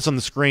 Let's throw this on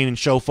the screen and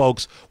show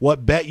folks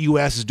what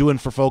BetUS is doing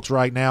for folks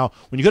right now.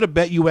 When you go to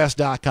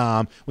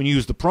BetUS.com, when you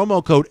use the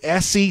promo code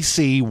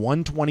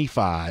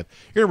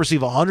SEC125, you're going to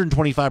receive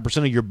 125%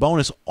 of your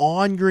bonus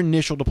on your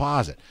initial deposit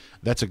deposit.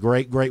 That's a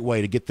great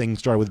way to get things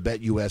started with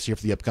BetUS here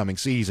for the upcoming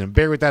season.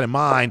 Bear with that in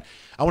mind.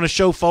 I want to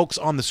show folks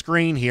on the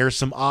screen here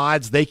some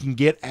odds they can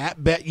get at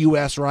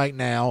BetUS right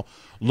now.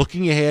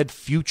 Looking ahead,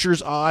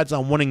 futures odds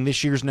on winning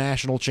this year's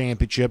national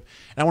championship.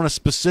 And I want to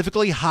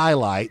specifically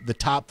highlight the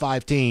top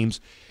 5 teams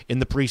in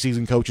the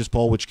preseason coaches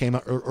poll, which came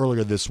out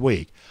earlier this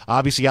week.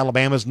 Obviously,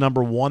 Alabama's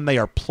number 1. They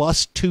are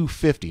plus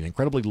 250, an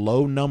incredibly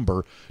low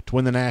number to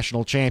win the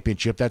national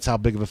championship. That's how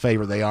big of a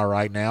favorite they are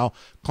right now.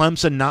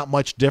 Clemson, not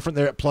much different.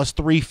 They're at plus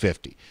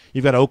 350.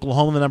 You've got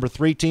Oklahoma, the number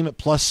 3 team, at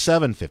plus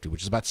 750,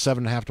 which is about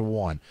 7.5 to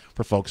 1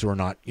 for folks who are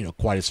not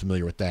quite as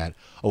familiar with that.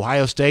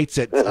 Ohio State's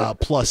at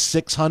plus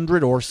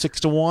 600 or 6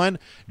 to 1.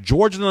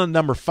 Georgia, the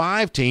number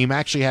 5 team,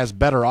 actually has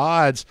better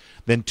odds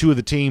than 2 of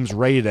the teams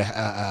rated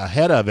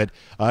ahead of it.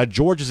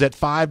 Georgia's at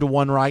 5 to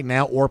 1 right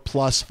now, or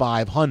plus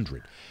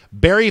 500.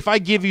 Barry, if I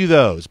give you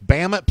those,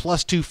 Bama at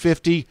plus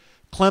 250,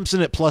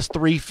 Clemson at plus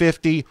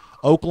 350,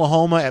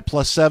 Oklahoma at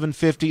plus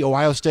 750,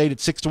 Ohio State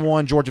at 6 to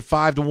 1, Georgia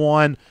 5 to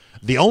 1.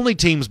 The only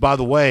teams, by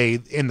the way,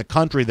 in the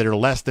country that are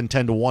less than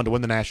 10 to 1 to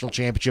win the national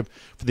championship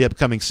for the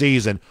upcoming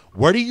season.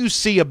 Where do you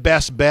see a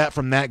best bet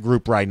from that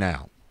group right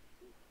now?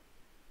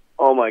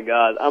 Oh my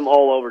God, I'm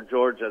all over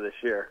Georgia this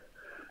year.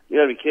 You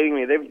gotta be kidding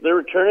me. They're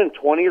returning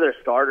 20 of their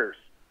starters.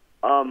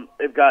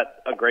 They've got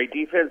a great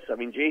defense. I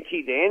mean,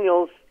 JT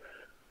Daniels.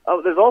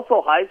 There's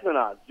also Heisman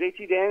odds.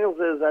 JT Daniels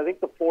is, I think,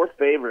 the 4th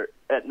favorite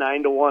at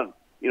 9 to 1.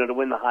 To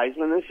win the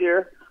Heisman this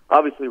year.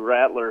 Obviously,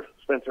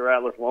 Spencer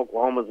Rattler from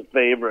Oklahoma is a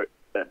favorite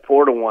at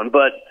 4 to 1.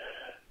 But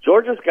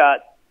Georgia's got.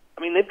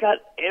 I mean, they've got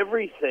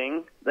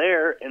everything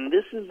there, and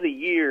this is the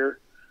year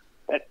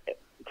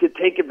to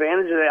take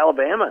advantage of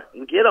Alabama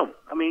and get them.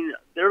 I mean,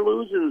 they're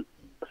losing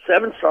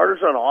 7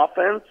 starters on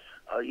offense.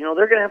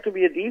 They're going to have to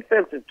be a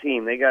defensive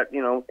team. They got,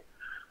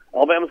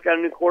 Alabama's got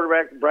a new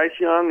quarterback, Bryce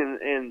Young,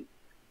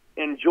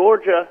 and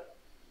Georgia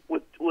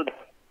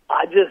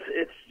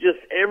it's just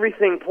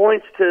everything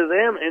points to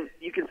them, and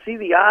you can see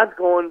the odds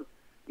going.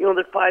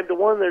 They're 5 to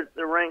 1.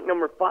 They're ranked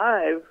number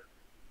 5.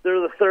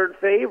 They're the 3rd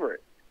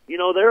favorite.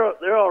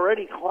 They're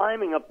already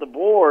climbing up the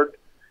board,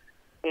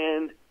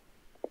 and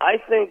I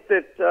think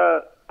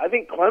that I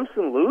think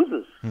Clemson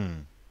loses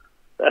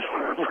that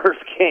first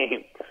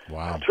game.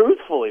 Wow.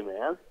 Truthfully,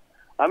 man.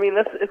 I mean,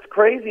 it's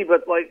crazy,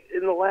 but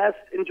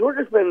and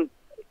Georgia's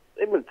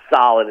they've been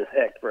solid as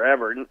heck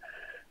forever. And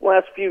the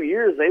last few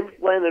years, they've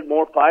landed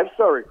more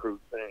 5-star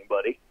recruits than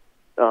anybody.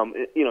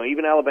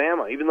 Even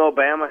Alabama, even though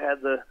Alabama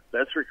had the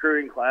best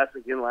recruiting class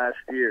again last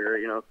year,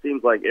 it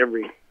seems like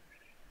every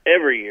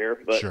year.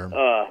 But sure.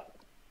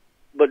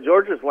 But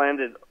Georgia's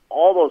landed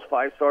all those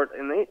 5-stars,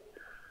 and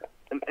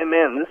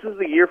man, this is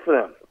the year for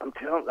them. I'm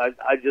telling.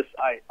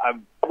 I've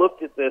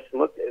looked at this,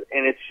 and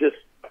it's just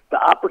the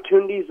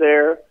opportunities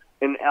there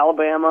in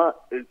Alabama.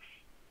 It's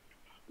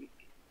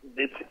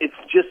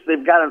just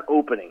they've got an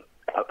opening.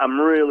 I'm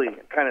really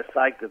kind of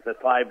psyched at the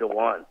 5 to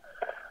 1.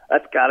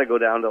 That's got to go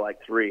down to like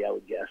 3, I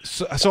would guess.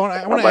 So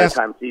I want to ask.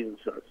 By the time season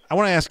starts. I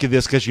want to ask you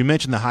this because you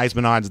mentioned the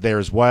Heisman odds there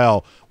as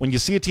well. When you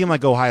see a team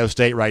like Ohio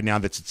State right now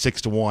that's at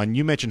 6 to 1,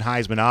 you mentioned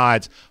Heisman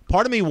odds.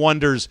 Part of me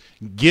wonders,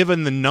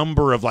 given the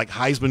number of like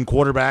Heisman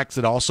quarterbacks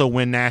that also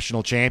win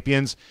national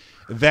champions,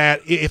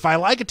 that if I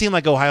like a team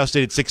like Ohio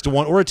State at 6 to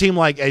 1, or a team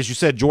like, as you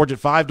said, Georgia at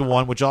 5 to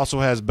 1, which also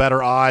has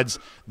better odds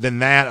than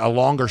that, a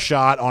longer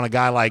shot on a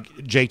guy like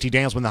JT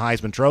Daniels win the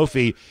Heisman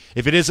Trophy,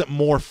 if it isn't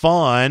more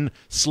fun,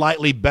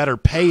 slightly better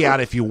payout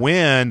if you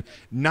win,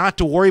 not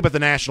to worry about the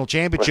national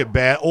championship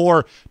bet,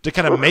 or to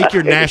kind of make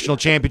your national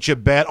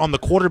championship bet on the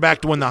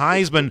quarterback to win the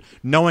Heisman,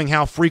 knowing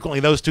how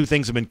frequently those two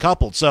things have been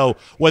coupled. So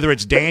whether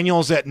it's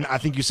Daniels at, I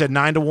think you said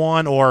 9 to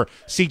 1, or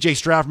C.J.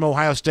 Stroud from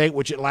Ohio State,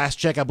 which at last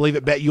check, I believe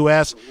at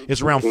BetUS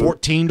is around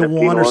 14 to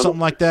 1 or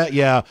something like that.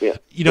 Yeah.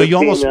 You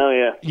almost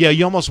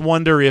you almost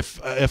wonder if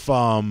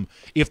the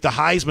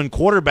Heisman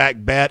quarterback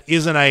bet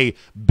isn't a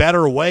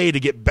better way to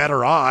get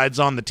better odds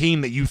on the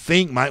team that you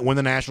think might win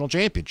the national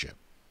championship.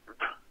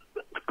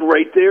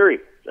 Great theory.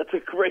 That's a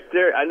great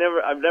theory.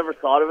 I've never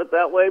thought of it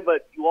that way,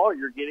 but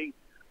you're getting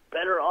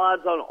better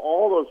odds on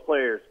all those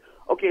players.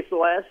 Okay, so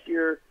last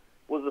year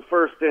was the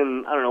first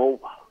in I don't know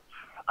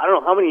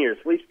how many years,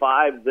 at least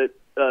 5, that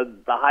the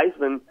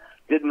Heisman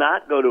did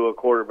not go to a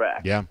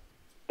quarterback. Yeah.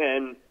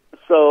 And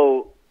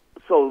so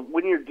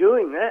when you're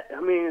doing that,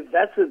 I mean,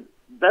 that's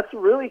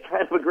really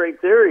kind of a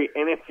great theory.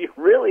 And if you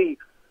really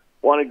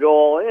want to go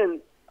all in,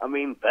 I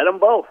mean, bet them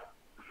both.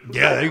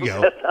 Yeah, there you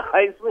go. The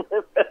Heisman.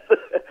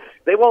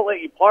 They won't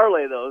let you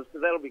parlay those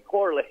because that'll be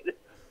correlated.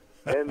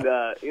 And,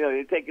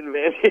 you're taking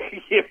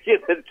advantage. You're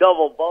getting a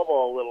double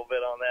bubble a little bit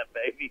on that,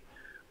 baby.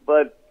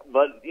 But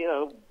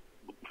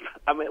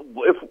I mean,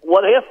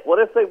 what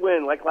if they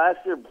win like last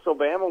year? So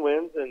Bama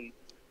wins, and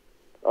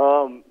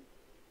I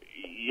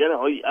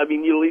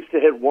mean, you at least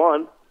hit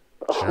one.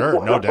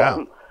 Sure, no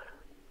doubt.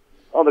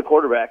 On the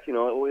quarterback,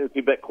 if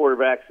you bet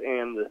quarterbacks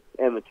and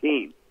the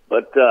team.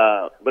 But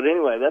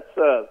anyway, that's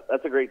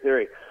a great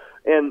theory.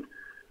 And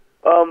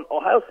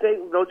Ohio State,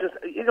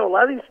 a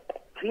lot of these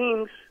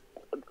teams.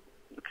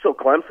 So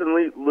Clemson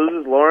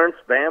loses Lawrence,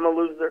 Bama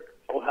loses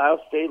Ohio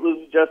State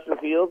loses Justin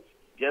Fields.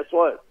 Guess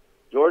what?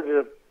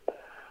 Georgia,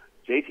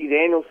 JT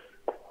Daniels.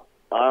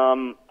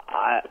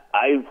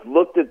 I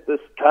looked at this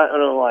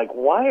and I'm like,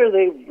 why are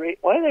they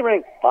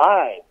ranked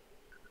 5?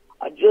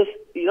 I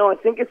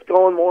think it's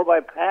going more by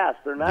pass.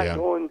 They're not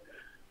going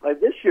by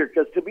this year,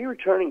 because to be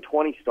returning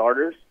 20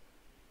 starters,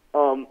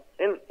 and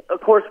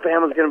of course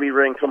Bama's going to be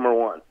ranked number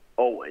 1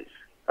 always,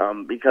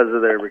 because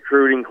of their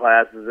recruiting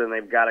classes, and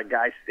they've got a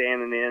guy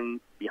standing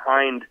in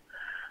behind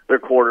their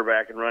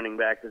quarterback and running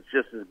back that's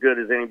just as good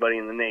as anybody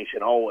in the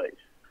nation always.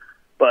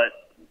 But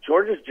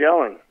Georgia's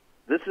gelling.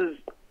 This is,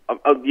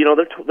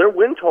 their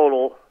win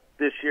total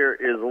this year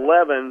is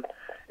 11,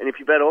 and if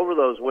you bet over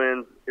those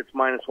wins, it's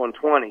minus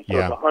 120. So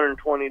it's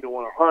 120 to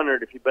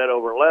 100 if you bet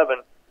over 11.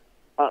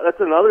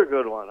 That's another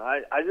good one.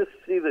 I just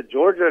see that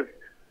Georgia,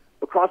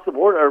 across the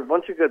board, are a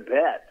bunch of good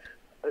bets.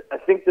 I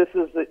think this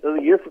is the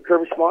year for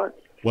Kirby Smart.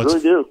 Well,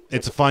 really do.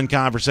 It's a fun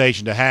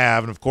conversation to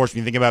have. And, of course, when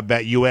you think about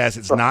BetUS,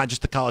 it's not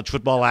just the college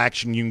football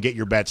action you can get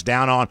your bets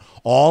down on.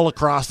 All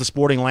across the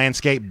sporting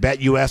landscape,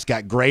 BetUS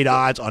got great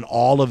odds on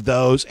all of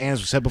those. And as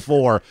we said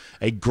before,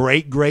 a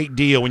great, great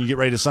deal when you get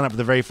ready to sign up for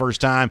the very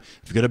first time.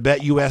 If you go to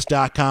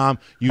BetUS.com,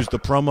 use the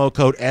promo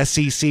code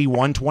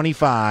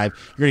SEC125,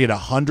 you're going to get a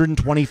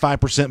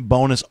 125%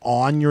 bonus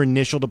on your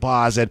initial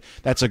deposit.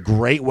 That's a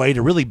great way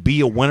to really be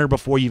a winner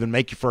before you even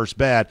make your first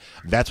bet.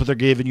 That's what they're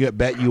giving you at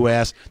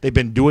BetUS. They've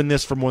been doing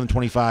this for more than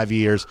 25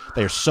 years.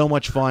 They are so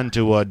much fun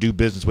to do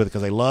business with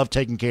because they love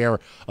taking care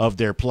of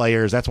their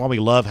players. That's why we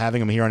love having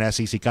them here on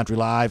SEC Country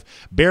Live.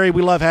 Barry,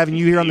 we love having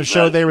you here on the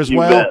show there as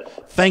well.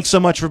 Thanks so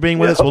much for being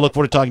with us. We'll look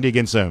forward to talking to you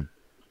again soon.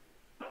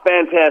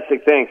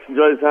 Fantastic. Thanks.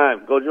 Enjoy the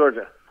time. Go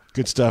Georgia.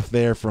 Good stuff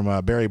there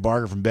from Barry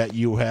Barger from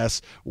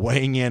BetUS,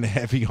 weighing in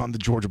heavy on the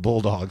Georgia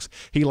Bulldogs.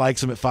 He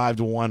likes them at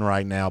 5-1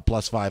 right now,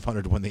 plus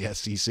 500 to win the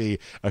SEC.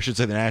 I should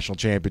say the national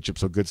championship.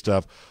 So good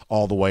stuff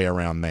all the way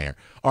around there.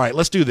 All right,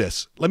 let's do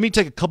this. Let me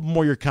take a couple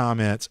more of your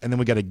comments, and then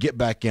we got to get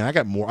back in. I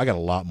got a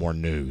lot more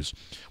news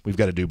we've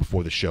got to do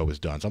before the show is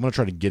done. So I'm going to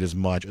try to get as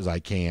much as I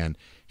can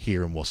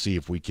here, and we'll see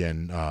if we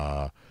can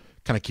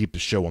kind of keep the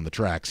show on the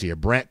tracks here.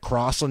 Brent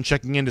Crossland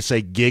checking in to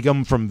say gig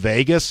 'em from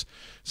Vegas.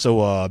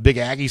 So big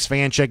Aggies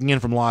fan checking in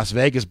from Las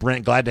Vegas.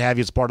 Brent, glad to have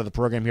you as part of the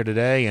program here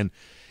today. And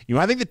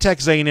I think that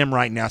Texas A&M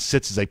right now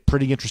sits as a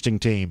pretty interesting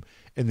team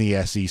in the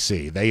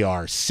SEC. They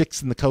are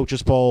 6th in the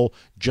coaches poll,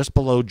 just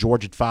below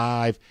Georgia at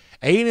 5.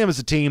 A&M is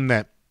a team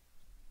that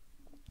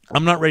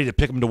I'm not ready to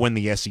pick them to win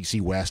the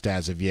SEC West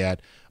as of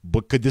yet,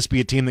 but could this be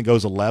a team that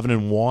goes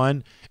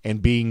 11-1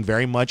 and being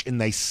very much in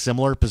a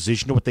similar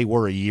position to what they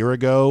were a year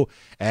ago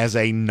as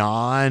a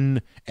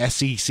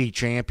non-SEC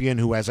champion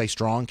who has a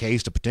strong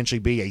case to potentially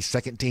be a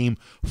second team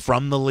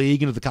from the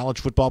league into the college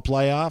football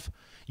playoff?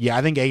 Yeah,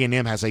 I think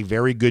A&M has a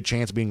very good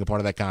chance of being a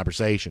part of that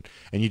conversation.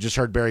 And you just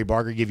heard Barry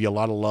Barger give you a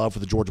lot of love for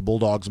the Georgia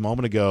Bulldogs a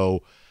moment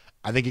ago.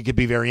 I think it could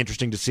be very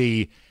interesting to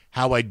see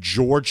how a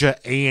Georgia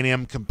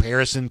A&M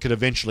comparison could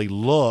eventually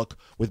look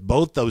with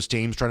both those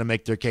teams trying to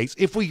make their case.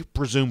 If we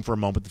presume for a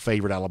moment the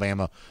favorite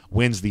Alabama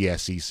wins the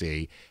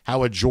SEC,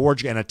 how a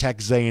Georgia and a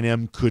Texas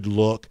A&M could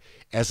look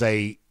as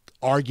a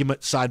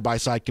argument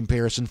side-by-side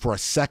comparison for a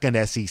second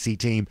SEC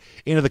team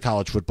into the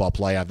college football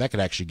playoff. That could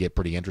actually get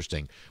pretty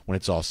interesting when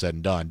it's all said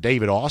and done.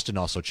 David Austin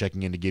also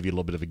checking in to give you a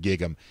little bit of a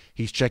gig 'em.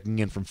 He's checking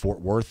in from Fort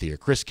Worth here.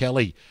 Chris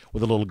Kelly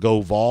with a little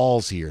go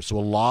Vols here. So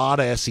a lot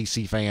of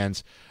SEC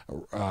fans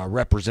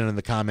represented in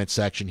the comment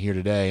section here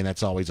today, and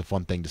that's always a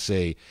fun thing to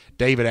see.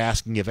 David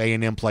asking if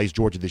A&M plays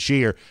Georgia this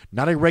year.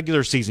 Not a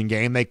regular season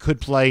game. They could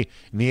play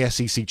in the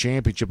SEC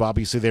championship.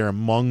 Obviously, they're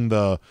among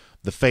the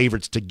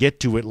favorites to get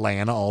to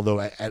Atlanta,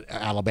 although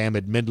Alabama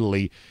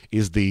admittedly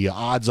is the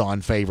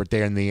odds-on favorite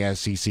there in the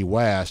SEC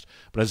West.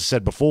 But as I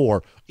said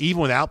before,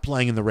 even without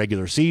playing in the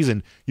regular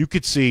season, you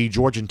could see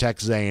Georgia and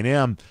Texas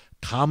A&M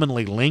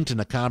commonly linked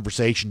in a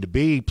conversation to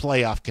be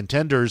playoff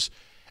contenders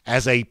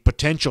as a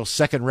potential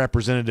second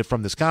representative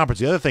from this conference.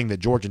 The other thing that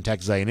Georgia and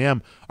Texas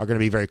A&M are going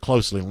to be very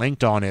closely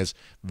linked on is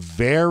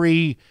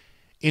very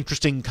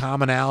interesting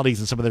commonalities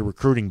in some of their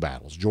recruiting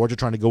battles. Georgia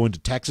trying to go into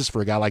Texas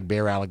for a guy like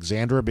Bear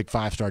Alexander, a big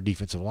 5-star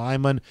defensive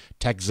lineman.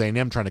 Texas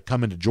A&M trying to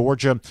come into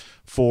Georgia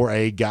for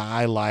a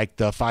guy like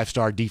the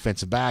 5-star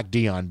defensive back,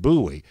 Deion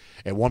Bowie.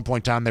 At one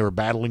point in time, they were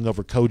battling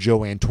over Kojo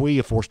Antwi,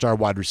 a 4-star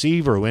wide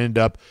receiver who ended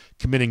up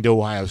committing to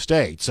Ohio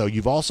State. So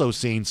you've also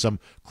seen some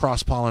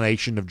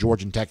cross-pollination of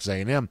Georgia and Texas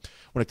A&M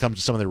when it comes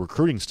to some of their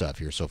recruiting stuff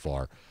here so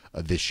far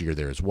this year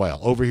there as well.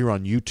 Over here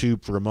on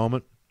YouTube for a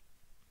moment,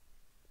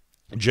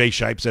 Jay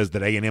Shipe says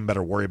that A&M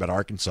better worry about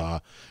Arkansas.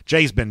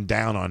 Jay's been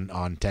down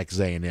on Texas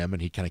A&M,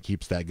 and he kind of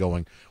keeps that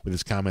going with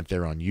his comment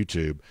there on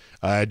YouTube.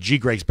 G.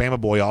 Grace Bama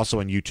Boy also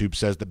on YouTube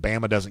says that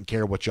Bama doesn't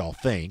care what y'all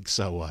think.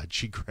 So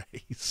G.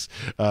 Grace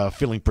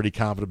feeling pretty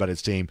confident about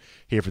his team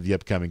here for the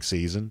upcoming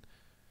season.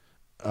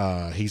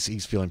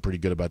 He's feeling pretty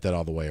good about that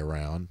all the way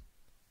around.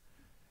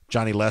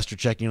 Johnny Lester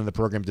checking into the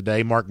program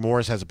today. Mark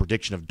Morris has a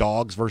prediction of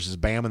Dogs versus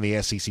Bama in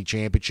the SEC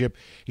Championship.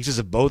 He says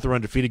if both are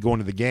undefeated going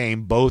to the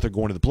game, both are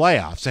going to the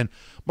playoffs. And,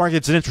 Mark,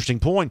 it's an interesting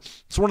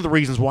point. It's one of the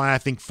reasons why I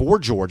think for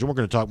Georgia, we're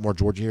going to talk more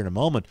Georgia here in a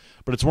moment,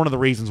 but it's one of the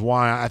reasons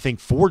why I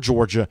think for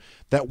Georgia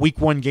that Week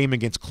 1 game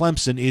against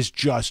Clemson is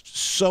just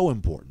so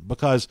important,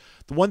 because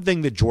the one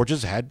thing that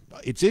Georgia's had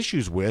its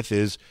issues with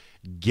is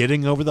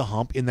getting over the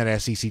hump in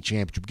that SEC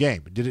championship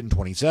game. It did it in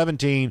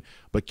 2017,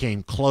 but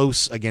came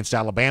close against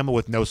Alabama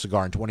with no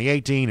cigar in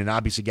 2018, and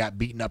obviously got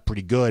beaten up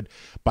pretty good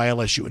by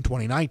LSU in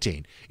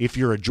 2019. If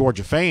you're a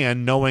Georgia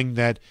fan, knowing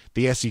that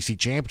the SEC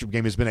championship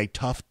game has been a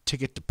tough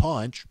ticket to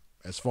punch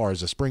as far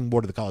as a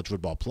springboard to the college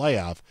football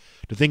playoff,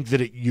 to think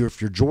that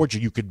if you're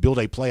Georgia, you could build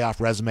a playoff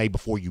resume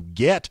before you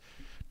get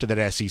to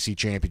that SEC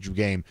championship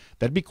game,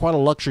 that'd be quite a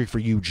luxury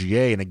for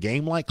UGA in a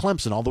game like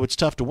Clemson, although it's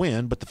tough to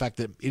win, but the fact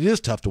that it is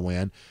tough to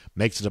win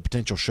makes it a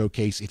potential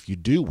showcase if you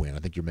do win. I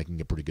think you're making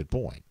a pretty good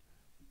point.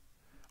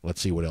 Let's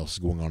see what else is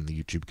going on in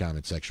the YouTube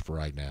comment section for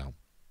right now.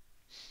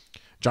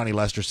 Johnny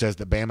Lester says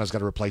that Bama's got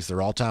to replace their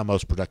all-time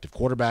most productive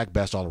quarterback,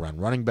 best all-around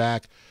running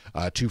back,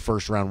 2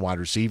 first-round wide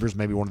receivers,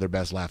 maybe one of their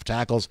best left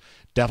tackles,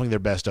 definitely their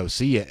best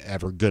OC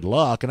ever. Good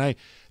luck. And I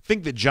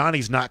think that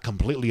Johnny's not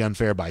completely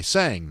unfair by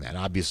saying that.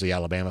 Obviously,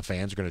 Alabama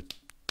fans are going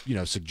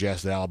to,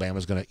 suggest that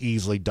Alabama's going to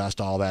easily dust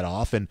all that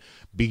off and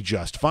be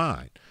just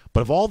fine.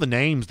 But of all the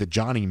names that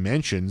Johnny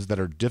mentions that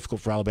are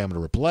difficult for Alabama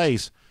to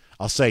replace,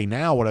 I'll say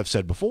now what I've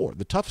said before.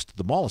 The toughest of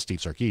them all is Steve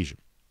Sarkisian.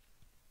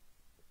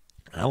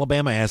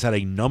 Alabama has had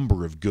a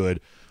number of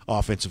good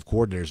offensive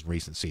coordinators in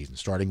recent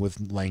seasons, starting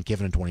with Lane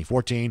Kiffin in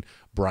 2014,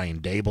 Brian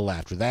Daboll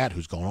after that,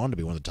 who's gone on to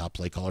be one of the top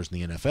play callers in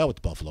the NFL with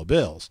the Buffalo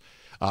Bills.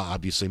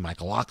 Obviously,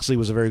 Michael Oxley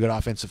was a very good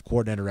offensive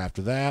coordinator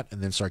after that,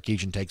 and then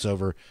Sarkisian takes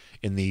over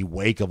in the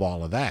wake of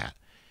all of that.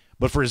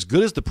 But for as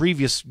good as the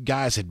previous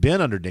guys had been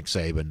under Nick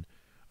Saban,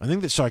 I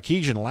think that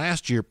Sarkisian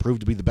last year proved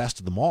to be the best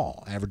of them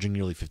all, averaging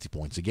nearly 50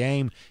 points a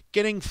game,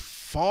 getting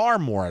far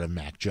more out of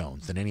Mac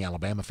Jones than any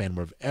Alabama fan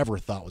would have ever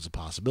thought was a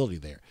possibility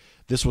there.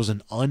 This was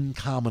an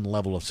uncommon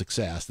level of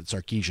success that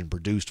Sarkisian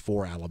produced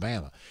for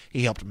Alabama.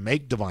 He helped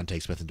make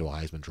Devontae Smith into a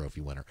Heisman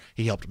Trophy winner.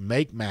 He helped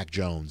make Mac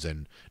Jones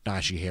and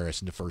Najee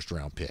Harris into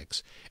first-round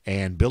picks.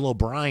 And Bill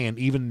O'Brien,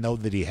 even though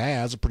that he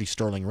has a pretty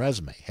sterling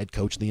resume, head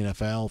coach in the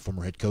NFL,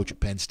 former head coach at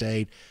Penn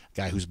State,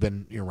 guy who's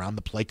been around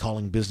the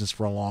play-calling business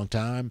for a long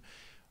time,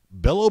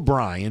 Bill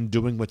O'Brien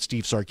doing what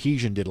Steve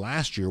Sarkisian did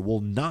last year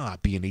will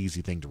not be an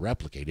easy thing to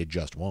replicate. It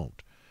just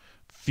won't.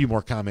 A few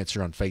more comments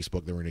here on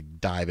Facebook. Then we're going to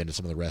dive into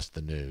some of the rest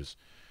of the news.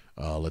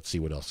 Let's see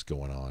what else is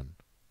going on.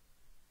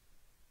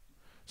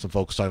 Some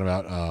folks talking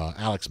about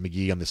Alex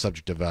McGee on the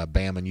subject of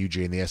Bama and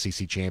UJ in the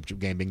SEC championship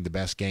game being the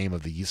best game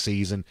of the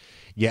season.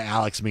 Yeah,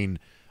 Alex, I mean,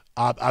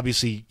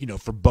 obviously,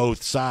 for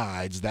both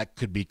sides, that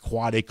could be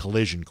quite a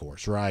collision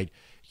course, right?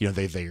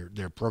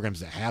 They're programs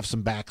that have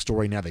some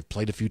backstory now. They've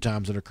played a few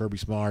times under Kirby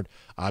Smart.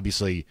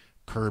 Obviously,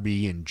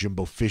 Kirby and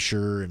Jimbo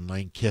Fisher and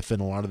Lane Kiffin,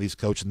 a lot of these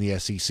coaches in the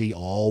SEC,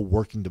 all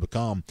working to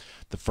become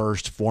the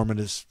first former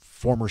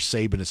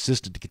Saban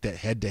assistant to get that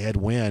head-to-head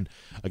win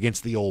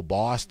against the old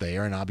boss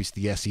there. And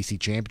obviously, the SEC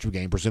championship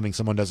game, presuming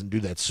someone doesn't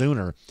do that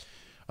sooner,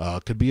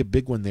 could be a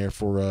big one there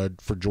for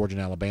Georgia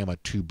and Alabama,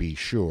 to be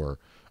sure.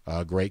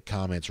 Great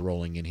comments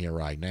rolling in here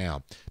right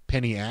now.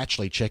 Penny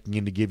Ashley checking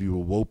in to give you a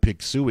whoa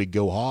pig suey,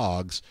 go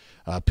Hogs.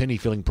 Penny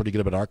feeling pretty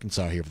good about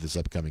Arkansas here for this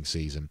upcoming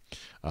season.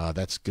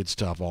 That's good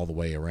stuff all the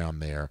way around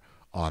there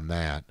on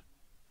that.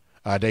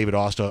 David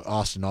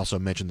Austin also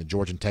mentioned that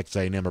Georgia and Texas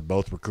A&M are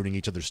both recruiting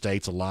each other's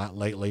states a lot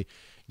lately.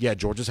 Yeah,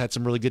 Georgia's had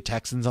some really good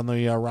Texans on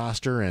the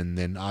roster, and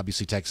then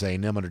obviously Texas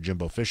A&M under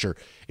Jimbo Fisher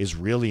is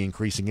really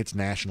increasing its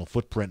national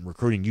footprint in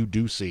recruiting. You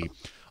do see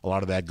a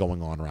lot of that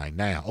going on right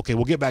now. Okay,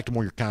 we'll get back to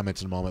more of your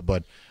comments in a moment,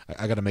 but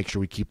I got to make sure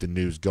we keep the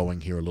news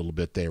going here a little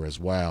bit there as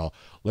well.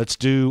 Let's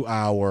do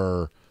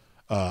our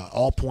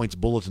all points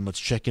bulletin. Let's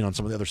check in on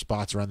some of the other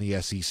spots around the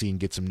SEC and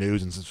get some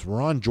news. And since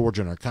we're on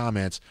Georgia in our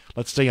comments,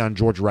 let's stay on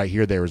Georgia right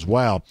here there as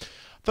well.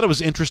 I thought it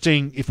was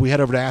interesting, if we head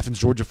over to Athens,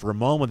 Georgia for a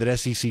moment, that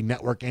SEC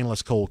Network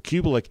analyst Cole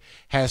Kubelik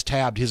has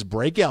tabbed his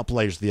breakout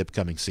players for the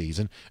upcoming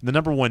season. And the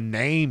number one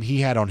name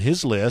he had on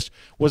his list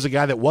was a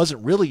guy that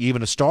wasn't really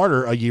even a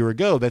starter a year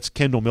ago. That's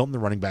Kendall Milton, the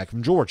running back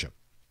from Georgia,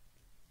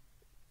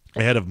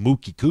 ahead of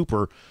Mookie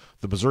Cooper,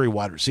 the Missouri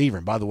wide receiver.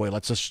 And by the way,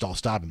 let's just all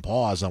stop and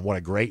pause on what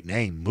a great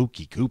name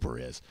Mookie Cooper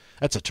is.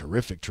 That's a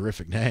terrific,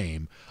 terrific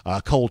name.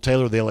 Cole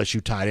Taylor, the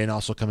LSU tight end,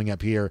 also coming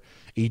up here.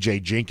 E.J.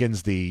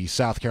 Jenkins, the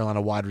South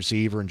Carolina wide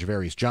receiver, and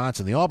Javarius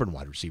Johnson, the Auburn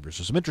wide receiver.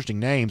 So some interesting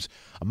names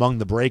among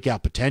the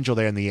breakout potential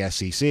there in the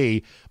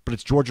SEC. But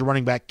it's Georgia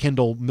running back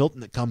Kendall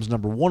Milton that comes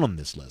number one on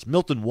this list.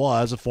 Milton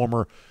was a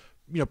former,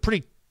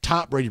 pretty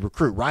top-rated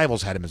recruit.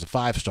 Rivals had him as a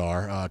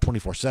 5-star.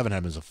 24/7 had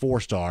him as a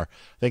 4-star.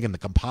 I think in the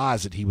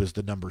composite, he was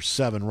the number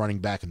 7 running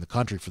back in the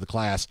country for the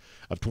class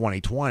of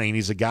 2020. And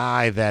he's a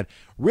guy that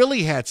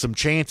really had some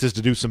chances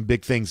to do some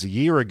big things a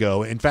year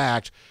ago. In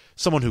fact,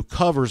 someone who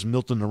covers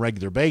Milton on a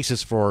regular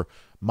basis for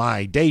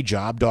my day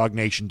job,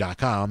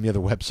 DogNation.com, the other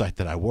website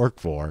that I work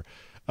for,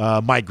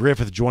 Mike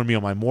Griffith joined me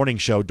on my morning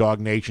show, Dog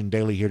Nation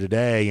Daily Here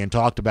Today, and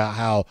talked about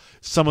how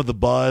some of the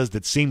buzz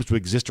that seems to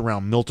exist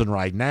around Milton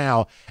right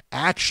now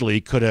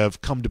actually could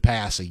have come to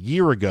pass a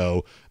year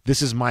ago.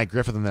 This is Mike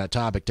Griffith on that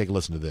topic. Take a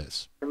listen to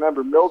this.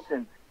 Remember,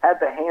 Milton had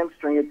the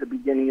hamstring at the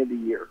beginning of the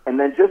year, and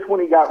then just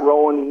when he got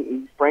rolling,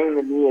 he sprained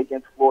the knee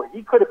against Florida.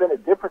 He could have been a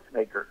difference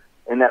maker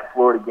in that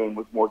Florida game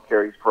with more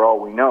carries for all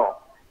we know.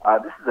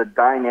 This is a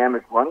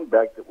dynamic running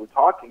back that we're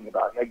talking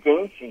about, a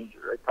game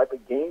changer, a type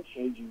of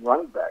game-changing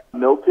running back.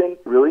 Milton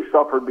really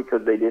suffered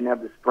because they didn't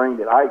have the spring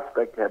that I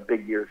expect to have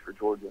big years for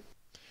Georgia.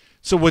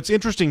 So what's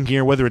interesting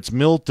here, whether it's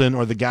Milton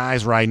or the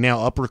guys right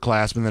now,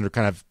 upperclassmen that are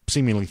kind of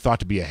seemingly thought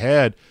to be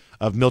ahead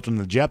of Milton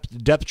in the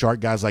depth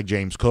chart, guys like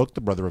James Cook,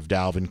 the brother of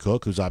Dalvin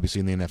Cook, who's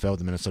obviously in the NFL with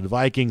the Minnesota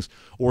Vikings,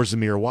 or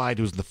Zamir White,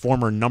 who's the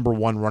former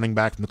 #1 running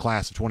back from the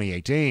class of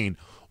 2018.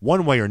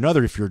 One way or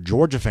another, if you're a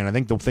Georgia fan, I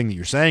think the thing that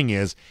you're saying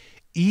is,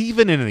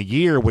 even in a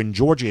year when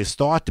Georgia is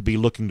thought to be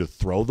looking to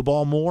throw the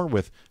ball more,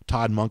 with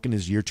Todd Monken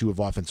as year 2 of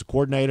offensive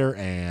coordinator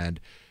and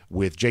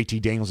with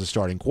JT Daniels as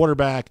starting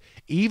quarterback,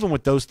 even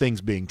with those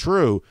things being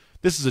true,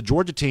 this is a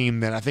Georgia team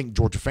that I think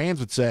Georgia fans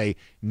would say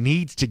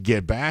needs to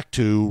get back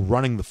to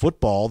running the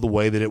football the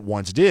way that it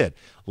once did.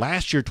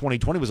 Last year,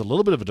 2020, was a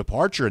little bit of a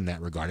departure in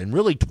that regard. And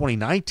really,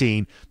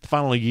 2019, the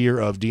final year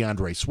of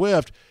DeAndre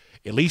Swift,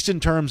 at least in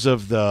terms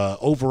of the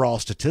overall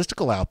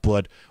statistical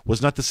output,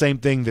 was not the same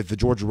thing that the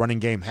Georgia running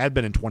game had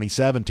been in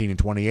 2017 and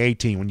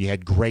 2018 when you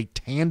had great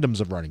tandems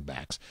of running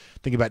backs.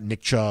 Think about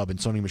Nick Chubb and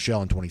Sony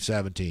Michel in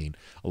 2017,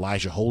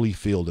 Elijah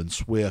Holyfield and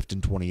Swift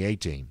in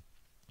 2018.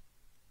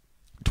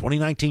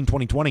 2019,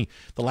 2020,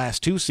 the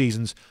last 2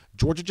 seasons,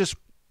 Georgia just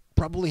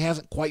probably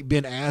hasn't quite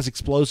been as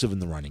explosive in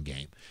the running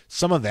game.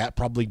 Some of that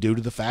probably due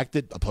to the fact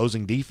that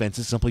opposing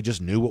defenses simply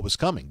just knew what was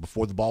coming.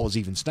 Before the ball was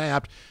even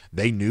snapped,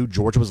 they knew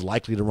Georgia was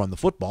likely to run the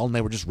football, and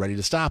they were just ready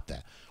to stop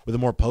that. With a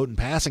more potent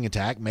passing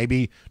attack,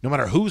 maybe no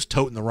matter who's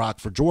toting the rock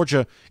for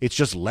Georgia, it's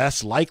just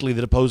less likely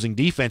that opposing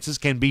defenses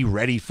can be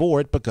ready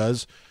for it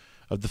because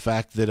of the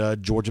fact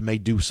that Georgia may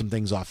do some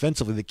things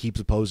offensively that keeps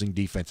opposing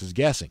defenses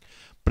guessing.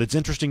 But it's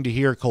interesting to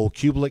hear Cole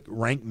Kublik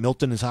rank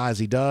Milton as high as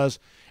he does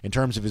in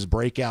terms of his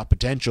breakout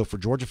potential. For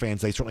Georgia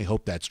fans, they certainly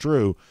hope that's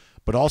true.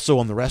 But also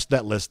on the rest of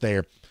that list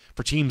there,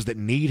 for teams that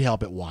need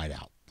help at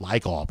wideout,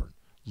 like Auburn,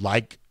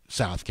 like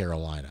South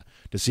Carolina,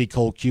 to see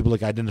Cole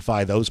Kublik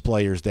identify those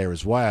players there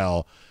as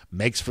well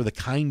makes for the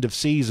kind of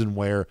season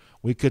where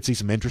we could see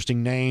some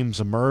interesting names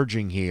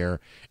emerging here,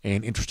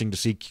 and interesting to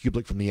see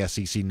Kublik from the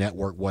SEC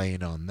network weigh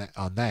in on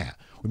that.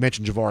 We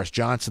mentioned Javaris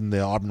Johnson, the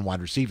Auburn wide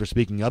receiver.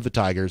 Speaking of the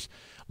Tigers,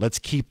 let's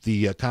keep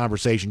the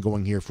conversation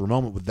going here for a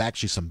moment with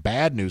actually some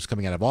bad news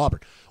coming out of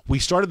Auburn. We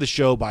started the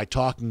show by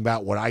talking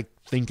about what I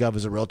think of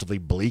as a relatively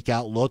bleak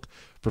outlook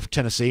for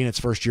Tennessee and its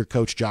first-year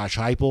coach Josh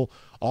Heupel.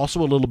 Also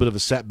a little bit of a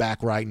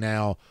setback right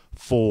now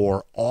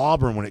for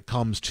Auburn when it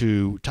comes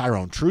to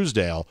Tyrone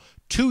Truesdale,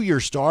 2-year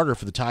starter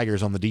for the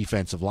Tigers on the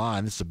defensive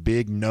line. This is a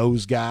big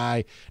nose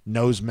guy,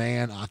 nose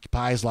man,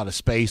 occupies a lot of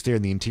space there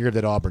in the interior of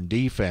that Auburn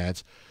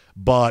defense.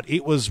 But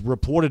it was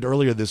reported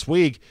earlier this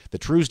week that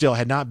Truesdale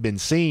had not been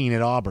seen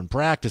at Auburn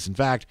practice. In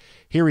fact,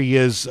 here he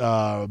is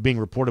being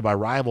reported by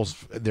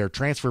Rivals, their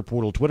transfer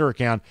portal Twitter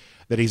account,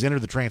 that he's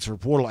entered the transfer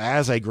portal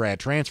as a grad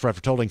transfer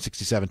after totaling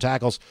 67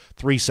 tackles,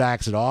 3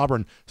 sacks at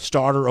Auburn,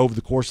 starter over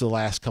the course of the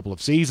last couple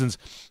of seasons.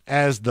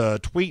 As the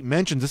tweet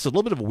mentions, this is a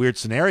little bit of a weird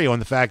scenario in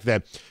the fact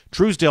that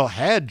Truesdale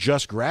had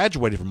just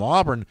graduated from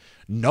Auburn.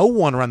 No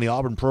one around the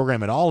Auburn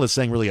program at all is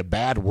saying really a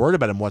bad word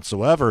about him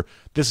whatsoever.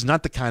 This is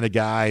not the kind of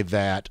guy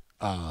that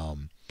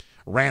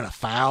ran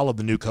afoul of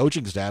the new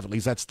coaching staff. At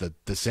least that's the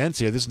sense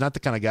here. This is not the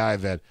kind of guy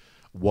that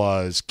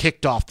was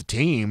kicked off the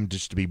team,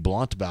 just to be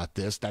blunt about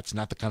this. That's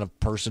not the kind of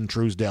person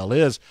Truesdale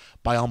is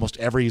by almost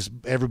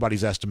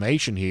everybody's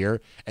estimation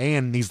here.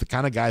 And he's the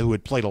kind of guy who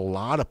had played a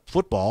lot of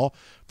football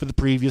for the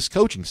previous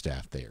coaching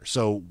staff there.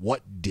 So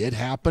what did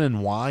happen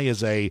and why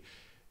is a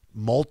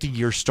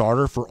multi-year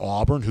starter for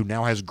Auburn who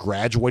now has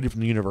graduated from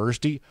the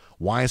university,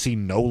 why is he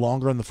no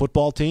longer on the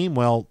football team?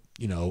 Well,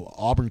 you know,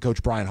 Auburn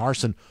coach Brian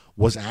Harsin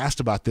was asked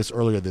about this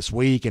earlier this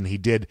week, and he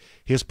did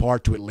his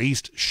part to at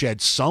least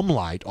shed some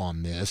light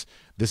on this.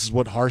 This is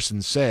what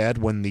Harsin said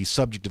when the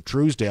subject of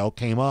Truesdale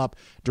came up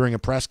during a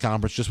press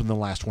conference just within the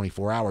last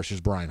 24 hours.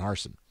 Here's Brian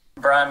Harsin.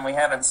 Brian, we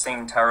haven't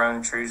seen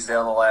Tyrone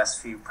Truesdale the last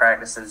few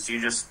practices. Do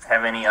you just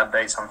have any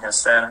updates on his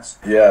status?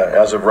 Yeah,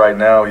 as of right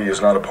now, he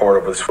is not a part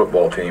of this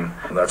football team.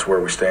 And that's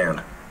where we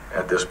stand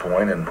at this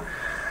point. And,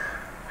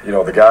 you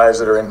know, the guys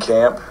that are in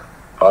camp,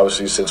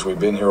 obviously, since we've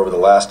been here over the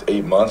last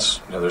 8 months,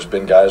 you know, there's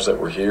been guys that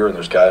were here and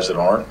there's guys that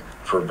aren't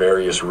for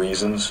various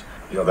reasons.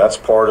 You know, that's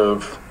part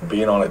of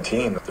being on a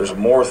team. There's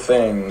more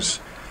things,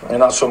 and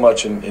not so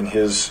much in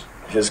his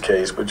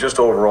case, but just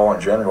overall in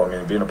general. I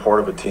mean, being a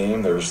part of a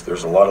team, there's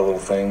a lot of little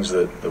things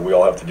that we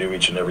all have to do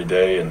each and every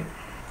day. And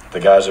the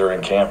guys that are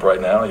in camp right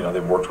now, you know,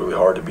 they've worked really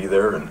hard to be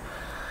there. And,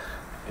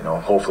 you know,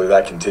 hopefully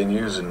that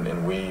continues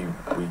and we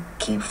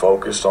keep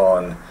focused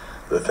on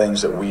the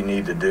things that we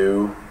need to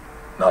do,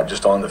 not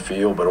just on the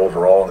field, but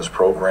overall in this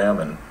program.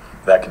 And,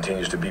 that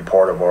continues to be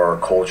part of our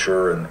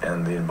culture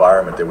and the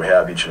environment that we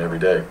have each and every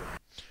day.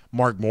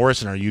 Mark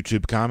Morris in our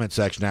YouTube comment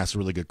section asked a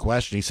really good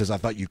question. He says, I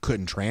thought you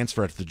couldn't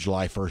transfer at the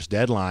July 1st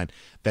deadline.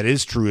 That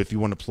is true if you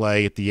want to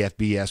play at the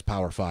FBS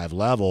Power 5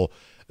 level,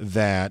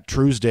 that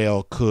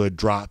Truesdale could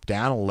drop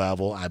down a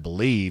level, I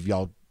believe.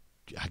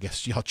 I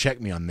guess y'all check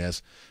me on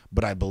this,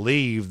 but I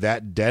believe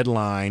that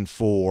deadline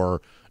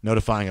for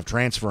notifying of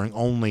transferring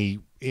only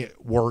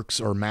it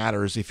works or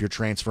matters if you're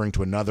transferring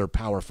to another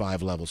Power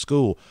 5 level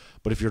school.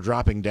 But if you're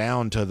dropping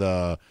down to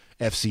the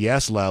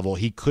FCS level,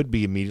 he could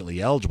be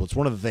immediately eligible. It's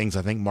one of the things,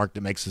 I think, Mark,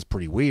 that makes this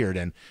pretty weird.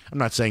 And I'm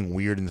not saying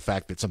weird in the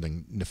fact that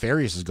something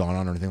nefarious has gone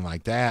on or anything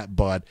like that,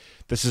 but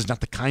this is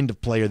not the kind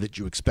of player that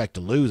you expect to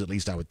lose, at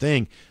least I would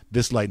think,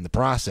 this late in the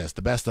process.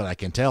 The best that I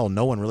can tell,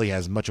 no one really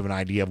has much of an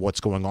idea of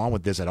what's going on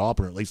with this at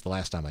Auburn, at least the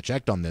last time I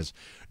checked on this.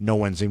 No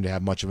one seemed to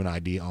have much of an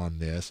idea on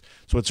this.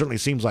 So it certainly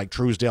seems like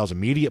Truesdale's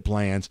immediate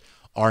plans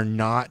are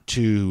not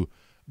to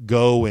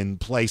go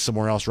and play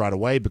somewhere else right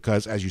away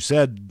because, as you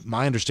said,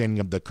 my understanding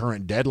of the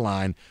current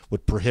deadline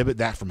would prohibit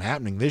that from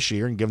happening this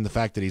year. And given the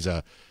fact that he's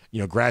a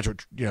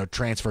graduate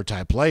transfer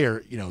type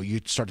player,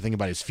 you start to think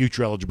about his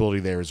future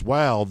eligibility there as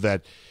well,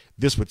 that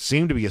this would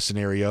seem to be a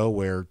scenario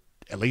where,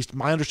 at least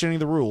my understanding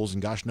of the rules,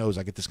 and gosh knows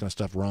I get this kind of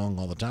stuff wrong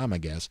all the time, I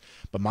guess,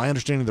 but my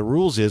understanding of the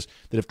rules is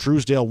that if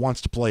Truesdale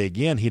wants to play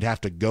again, he'd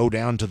have to go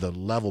down to the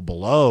level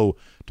below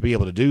to be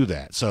able to do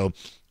that. So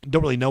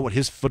don't really know what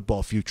his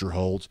football future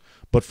holds,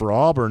 but for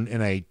Auburn,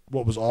 in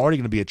what was already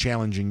going to be a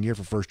challenging year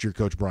for first-year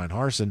coach Brian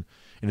Harsin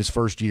and his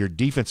first-year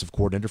defensive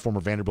coordinator,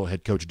 former Vanderbilt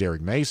head coach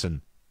Derek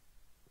Mason,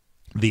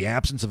 the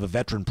absence of a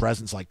veteran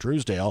presence like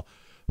Truesdale,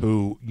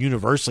 who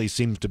universally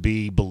seems to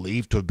be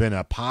believed to have been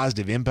a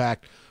positive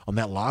impact on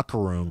that locker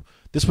room,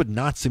 this would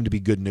not seem to be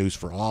good news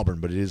for Auburn,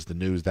 but it is the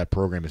news that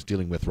program is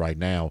dealing with right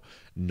now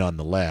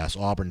nonetheless.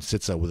 Auburn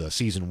sits with a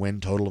season win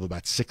total of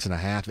about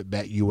 6.5 at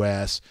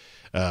BetUS.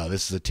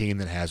 This is a team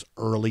that has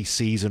early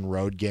season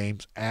road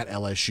games at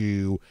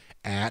LSU,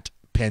 at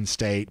Penn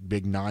State,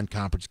 big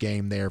non-conference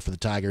game there for the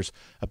Tigers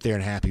up there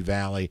in Happy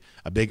Valley.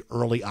 A big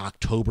early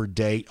October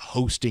date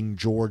hosting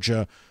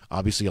Georgia.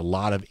 Obviously a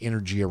lot of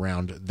energy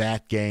around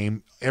that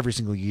game every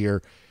single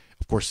year.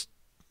 Of course,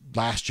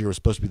 last year was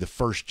supposed to be the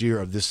first year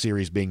of this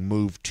series being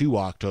moved to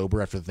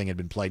October after the thing had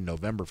been played in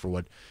November for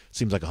what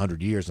seems like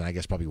 100 years, and I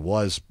guess probably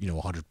was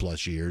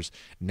 100-plus years.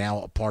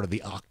 Now a part of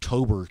the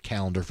October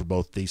calendar for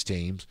both these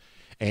teams.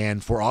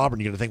 And for Auburn,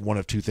 you got to think one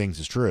of two things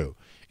is true.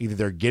 Either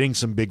they're getting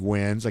some big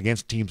wins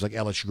against teams like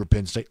LSU or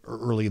Penn State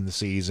early in the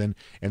season,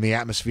 and the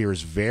atmosphere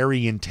is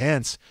very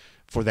intense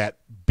for that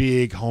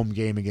big home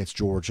game against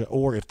Georgia,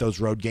 or if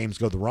those road games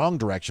go the wrong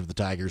direction for the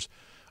Tigers,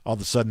 all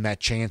of a sudden that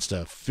chance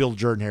to fill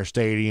Jordan-Hare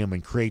Stadium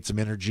and create some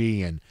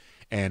energy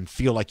and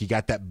feel like you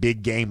got that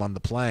big game on the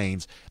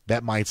Plains,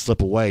 that might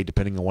slip away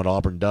depending on what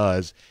Auburn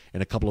does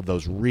in a couple of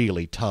those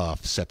really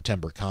tough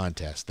September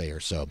contests there.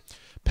 So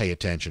pay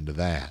attention to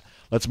that.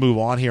 Let's move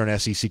on here on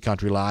SEC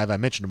Country Live. I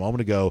mentioned a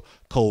moment ago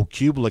Cole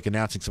Kubelik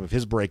announcing some of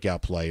his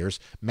breakout players.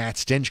 Matt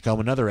Stinchcomb,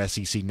 another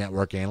SEC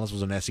network analyst,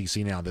 was on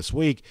SEC Now this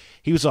week.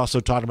 He was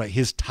also talking about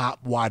his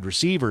top wide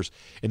receivers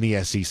in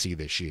the SEC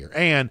this year.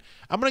 And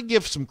I'm going to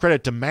give some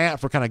credit to Matt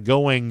for kind of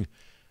going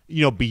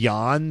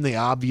beyond the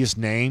obvious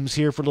names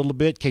here for a little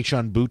bit.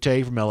 Keyshawn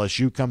Butte from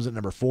LSU comes at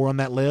number 4 on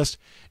that list.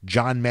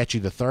 John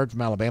Mechie III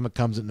from Alabama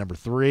comes at number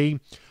 3.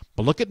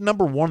 But look at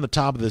number 1 on the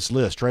top of this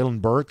list.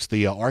 Traylon Burks,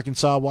 the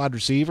Arkansas wide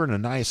receiver, and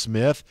Anais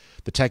Smith,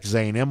 the Texas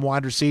A&M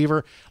wide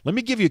receiver. Let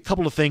me give you a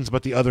couple of things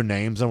about the other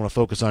names. I want to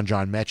focus on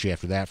John Mechie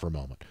after that for a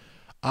moment.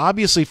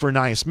 Obviously, for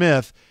Anais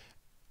Smith,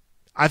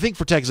 I think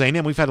for Texas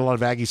A&M, we've had a lot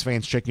of Aggies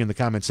fans checking in the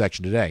comment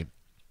section today.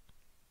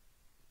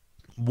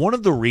 One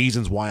of the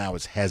reasons why I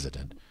was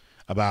hesitant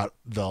about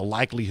the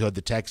likelihood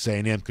that Texas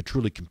A&M could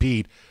truly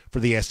compete for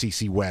the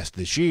SEC West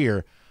this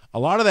year, a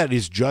lot of that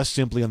is just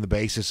simply on the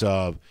basis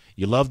of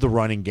you love the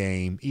running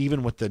game,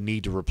 even with the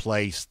need to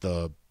replace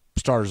the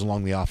starters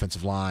along the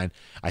offensive line.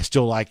 I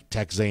still like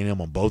Texas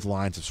A&M on both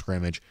lines of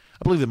scrimmage.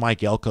 I believe that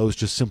Mike Elko is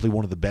just simply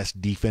one of the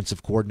best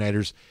defensive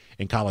coordinators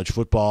in college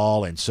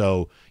football, and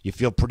so you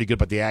feel pretty good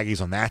about the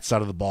Aggies on that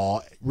side of the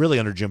ball. Really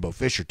under Jimbo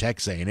Fisher,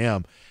 Texas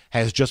A&M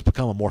has just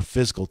become a more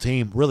physical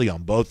team really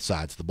on both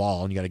sides of the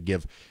ball, and you got to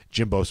give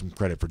Jimbo some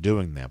credit for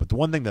doing that. But the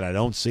one thing that I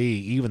don't see,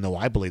 even though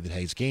I believe that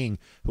Hayes King,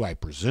 who I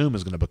presume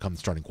is going to become the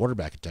starting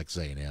quarterback at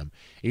Texas A&M,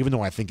 even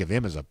though I think of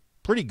him as a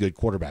pretty good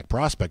quarterback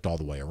prospect all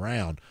the way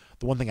around,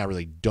 the one thing I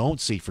really don't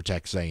see for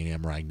Texas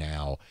A&M right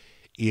now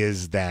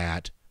is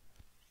that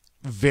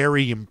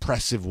very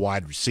impressive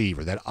wide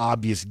receiver, that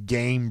obvious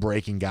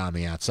game-breaking guy on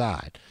the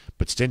outside.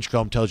 But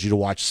Stinchcomb tells you to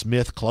watch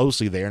Smith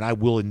closely there, and I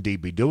will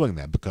indeed be doing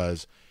that,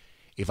 because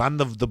if I'm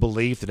the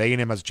belief that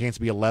A&M has a chance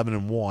to be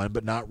 11-1,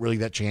 but not really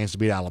that chance to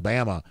beat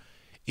Alabama,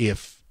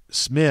 if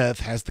Smith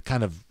has the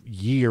kind of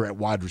year at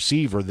wide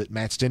receiver that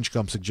Matt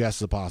Stinchcomb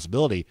suggests as a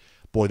possibility,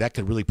 boy, that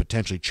could really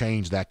potentially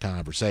change that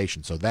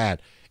conversation. So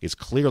that is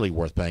clearly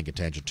worth paying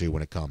attention to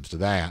when it comes to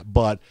that.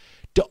 But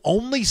to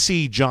only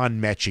see John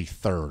Mechie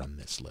third on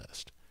this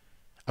list,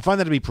 I find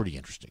that to be pretty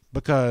interesting,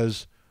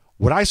 because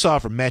What I saw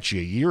from Mechie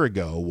a year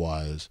ago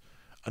was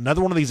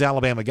another one of these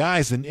Alabama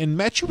guys, and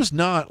Mechie was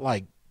not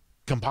like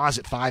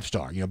composite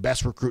 5-star,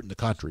 best recruit in the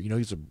country.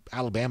 He's an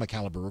Alabama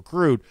caliber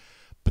recruit,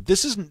 but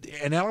this isn't,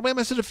 and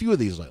Alabama's had a few of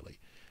these lately.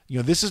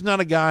 This is not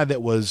a guy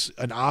that was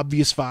an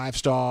obvious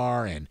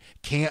 5-star and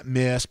can't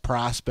miss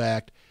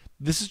prospect.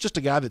 This is just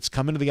a guy that's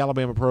come into the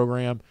Alabama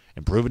program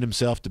and proven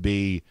himself to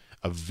be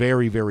a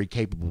very, very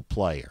capable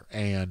player.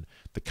 And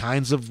the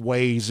kinds of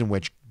ways in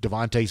which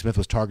Devontae Smith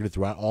was targeted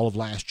throughout all of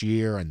last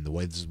year and the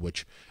ways in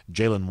which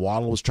Jalen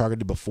Waddle was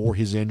targeted before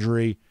his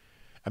injury,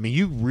 I mean,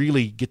 you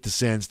really get the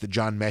sense that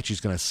John Mechie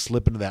is going to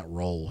slip into that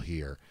role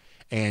here.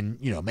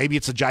 And, maybe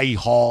it's a Jai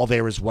Hall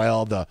there as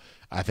well, the,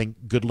 I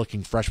think,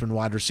 good-looking freshman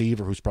wide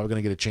receiver who's probably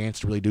going to get a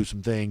chance to really do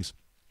some things.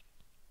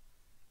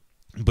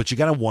 But you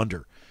got to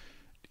wonder,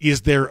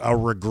 is there a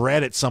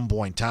regret at some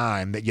point in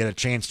time that you had a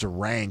chance to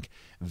rank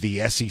the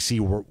SEC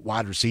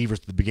wide receivers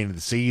at the beginning of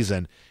the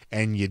season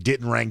and you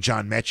didn't rank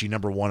John Mechie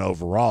number 1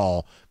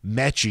 overall?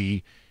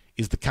 Mechie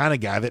is the kind of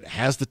guy that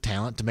has the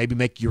talent to maybe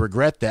make you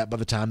regret that by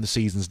the time the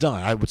season's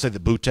done. I would say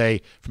that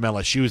Butte from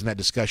LSU is in that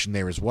discussion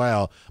there as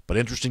well, but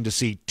interesting to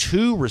see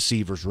 2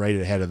 receivers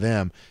rated ahead of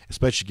them,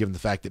 especially given the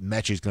fact that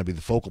Mechie is going to be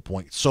the focal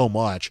point so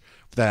much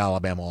for that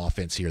Alabama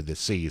offense here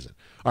this season.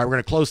 All right, we're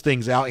going to close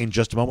things out in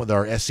just a moment with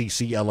our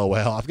SEC LOL.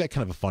 I've got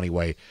kind of a funny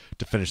way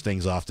to finish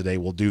things off today.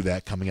 We'll do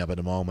that coming up in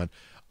a moment.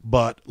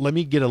 But let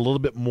me get a little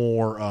bit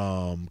more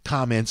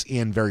comments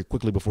in very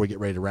quickly before we get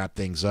ready to wrap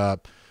things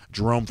up.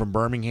 Jerome from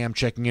Birmingham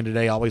checking in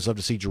today. Always love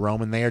to see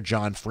Jerome in there.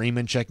 John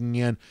Freeman checking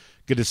in.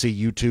 Good to see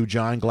you too,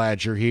 John.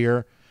 Glad you're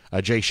here.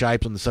 Jay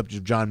Shipes on the subject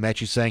of John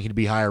Mechie saying he'd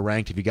be higher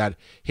ranked if he got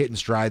hit in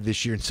stride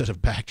this year instead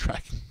of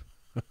backtracking.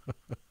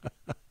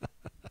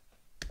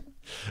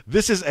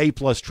 This is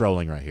A-plus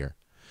trolling right here.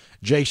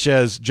 Jay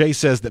says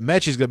that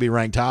Mechie's going to be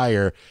ranked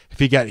higher if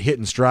he got hit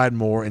in stride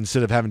more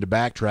instead of having to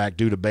backtrack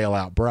due to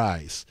bailout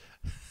Bryce.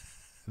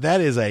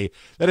 That is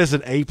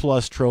an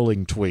A-plus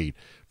trolling tweet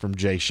from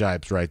Jay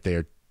Shipes right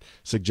there,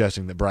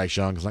 suggesting that Bryce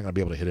Young is not going to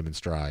be able to hit him in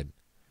stride.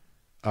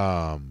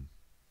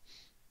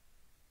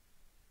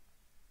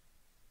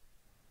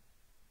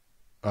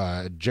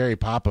 Jerry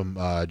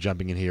Popham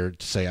jumping in here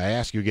to say, I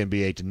ask you again,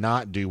 BA, to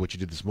not do what you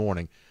did this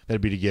morning.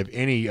 That'd be to give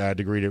any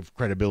degree of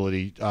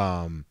credibility.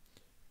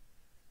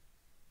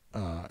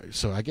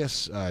 So I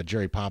guess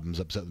Jerry Popham's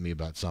upset with me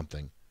about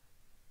something.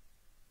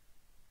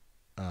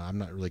 I'm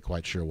not really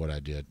quite sure what I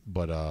did.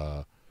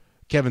 But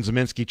Kevin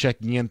Zeminski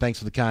checking in. Thanks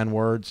for the kind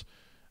words.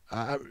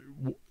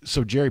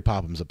 So Jerry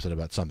Popham's upset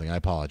about something. I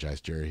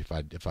apologize, Jerry,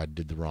 if I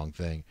did the wrong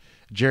thing.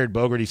 Jared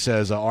Bogarty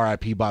says,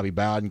 R.I.P. Bobby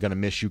Bowden, going to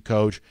miss you,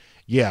 Coach.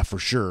 Yeah, for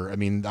sure. I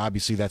mean,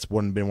 obviously that's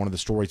been one of the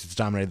stories that's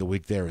dominated the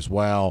week there as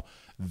well.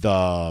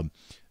 The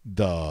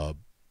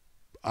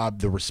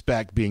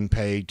respect being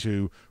paid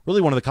to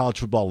really one of the college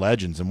football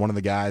legends and one of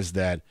the guys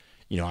that,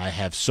 I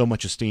have so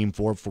much esteem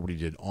for what he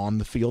did on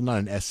the field.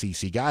 Not an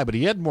SEC guy, but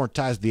he had more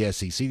ties to the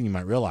SEC than you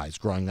might realize.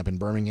 Growing up in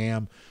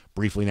Birmingham,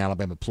 briefly an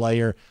Alabama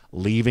player,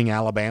 leaving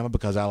Alabama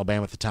because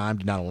Alabama at the time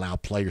did not allow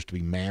players to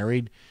be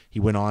married. He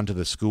went on to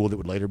the school that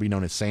would later be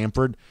known as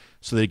Samford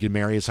so that he could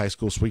marry his high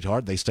school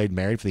sweetheart. They stayed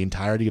married for the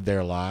entirety of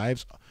their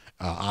lives.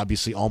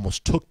 Obviously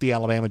almost took the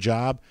Alabama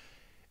job.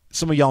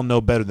 Some of y'all know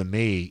better than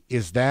me.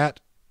 Is that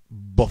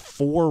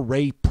before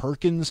Ray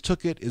Perkins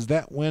took it? Is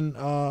that when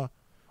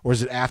or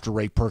is it after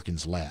Ray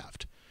Perkins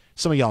left?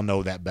 Some of y'all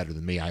know that better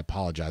than me. I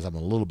apologize. I'm a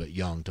little bit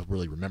young to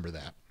really remember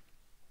that.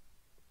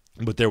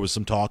 But there was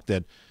some talk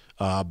that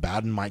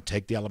Bowden might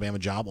take the Alabama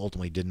job,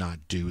 ultimately did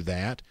not do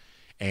that.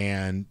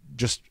 And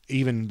just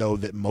even though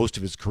that most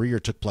of his career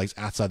took place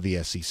outside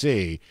the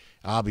SEC,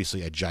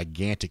 obviously a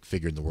gigantic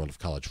figure in the world of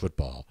college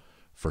football,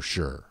 for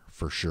sure,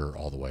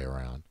 all the way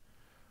around.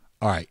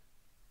 All right.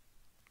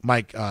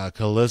 Mike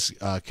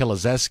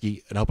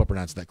Kilazeski, and I hope I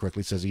pronounced that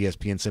correctly, says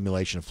ESPN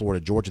simulation of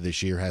Florida, Georgia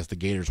this year has the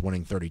Gators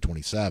winning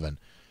 30-27.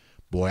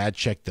 Boy, I'd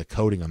check the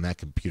coding on that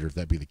computer if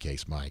that be the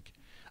case, Mike.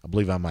 I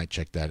believe I might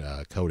check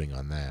that coding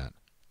on that.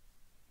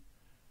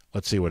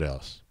 Let's see what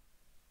else.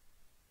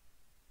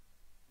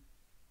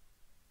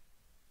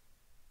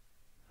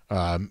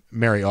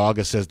 Mary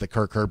August says that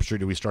Kirk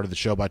Herbstreit, who we started the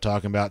show by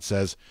talking about,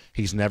 says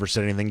he's never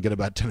said anything good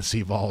about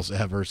Tennessee Vols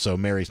ever, so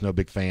Mary's no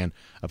big fan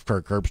of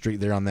Kirk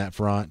Herbstreit there on that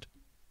front.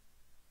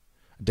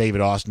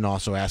 David Austin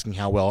also asking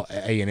how well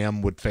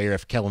A&M would fare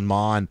if Kellen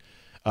Mond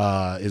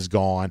is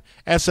gone.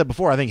 As said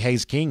before, I think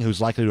Hayes King,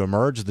 who's likely to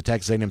emerge as the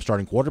Texas A&M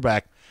starting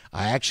quarterback,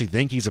 I actually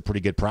think he's a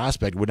pretty good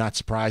prospect. It would not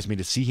surprise me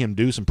to see him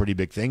do some pretty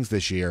big things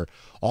this year.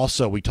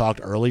 Also, we talked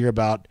earlier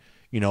about,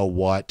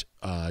 what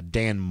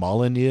Dan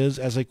Mullen is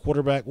as a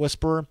quarterback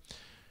whisperer.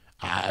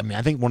 I mean,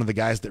 I think one of the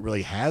guys that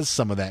really has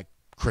some of that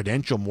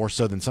credential more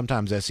so than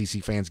sometimes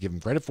SEC fans give him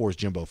credit for is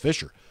Jimbo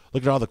Fisher.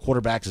 Look at all the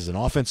quarterbacks as an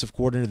offensive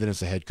coordinator, then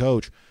as a head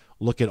coach.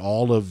 Look at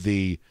all of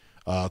the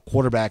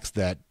quarterbacks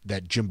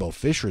that Jimbo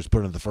Fisher has put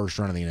into the first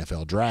round of the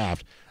NFL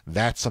draft,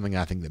 that's something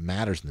I think that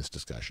matters in this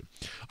discussion.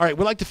 All right,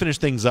 we'd like to finish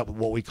things up with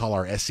what we call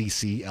our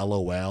SEC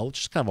LOL,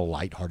 which is kind of a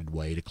lighthearted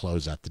way to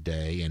close out the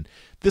day. And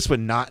this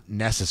one not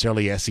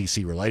necessarily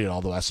SEC related,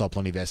 although I saw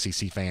plenty of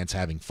SEC fans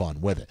having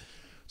fun with it.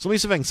 So let me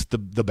see if I can set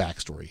the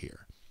backstory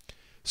here.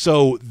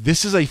 So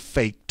this is a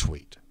fake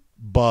tweet,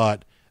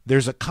 but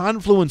there's a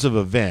confluence of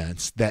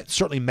events that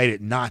certainly made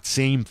it not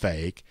seem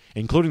fake,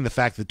 including the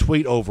fact the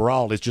tweet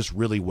overall is just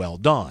really well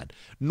done.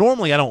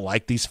 Normally, I don't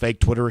like these fake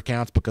Twitter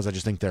accounts because I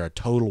just think they're a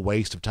total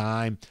waste of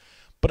time.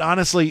 But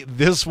honestly,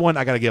 this one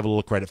I got to give a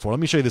little credit for. Let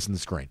me show you this on the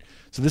screen.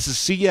 So this is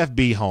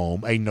CFB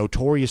Home, a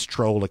notorious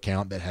troll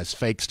account that has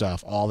fake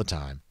stuff all the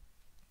time.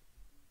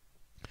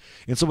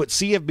 And so what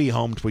CFB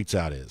Home tweets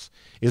out is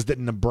that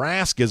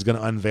Nebraska is going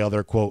to unveil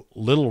their, quote,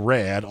 Little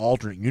Red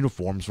alternate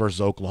uniforms versus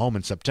Oklahoma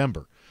in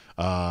September.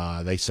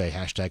 They say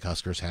hashtag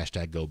Huskers,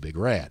 hashtag Go Big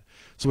Red.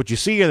 So what you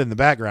see here in the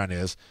background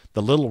is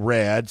the Little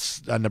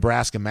Reds, a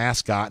Nebraska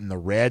mascot, and the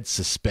red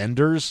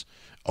suspenders,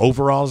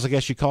 overalls, I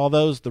guess you call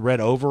those, the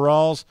red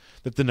overalls,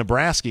 that the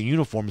Nebraska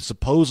uniform is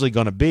supposedly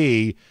going to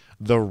be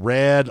the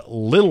red,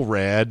 Little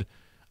Red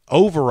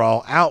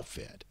overall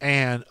outfit.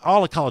 And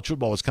all of college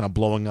football was kind of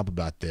blowing up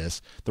about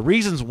this. The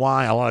reasons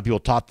why a lot of people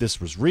thought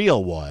this was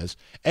real was,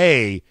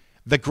 A,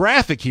 the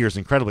graphic here is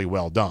incredibly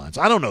well done.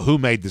 So I don't know who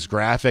made this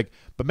graphic,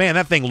 but man,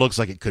 that thing looks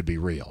like it could be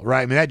real,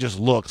 right? I mean, that just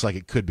looks like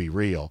it could be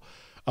real.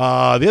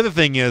 The other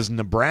thing is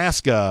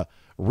Nebraska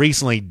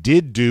recently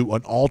did do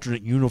an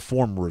alternate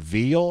uniform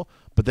reveal,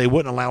 but they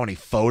wouldn't allow any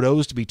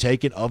photos to be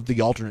taken of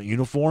the alternate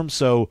uniform.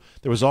 So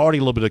there was already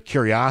a little bit of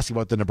curiosity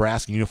about what the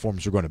Nebraska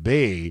uniforms are going to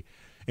be.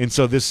 And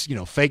so this,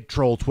 fake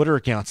troll Twitter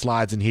account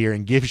slides in here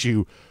and gives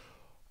you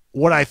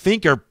what I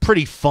think are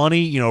pretty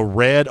funny,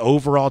 red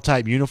overall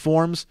type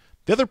uniforms.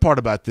 The other part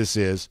about this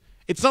is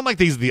it's not like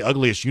these are the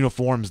ugliest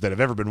uniforms that have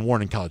ever been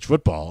worn in college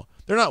football.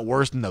 They're not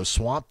worse than those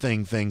Swamp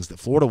Thing things that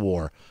Florida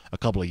wore a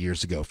couple of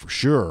years ago for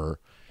sure.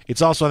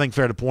 It's also, I think,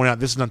 fair to point out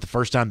this is not the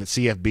first time that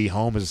CFB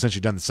Home has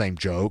essentially done the same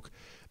joke.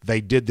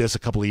 They did this a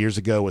couple of years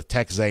ago with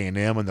Texas A&M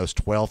and those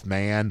 12th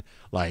man,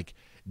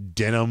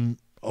 denim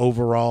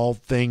overall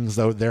things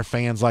though their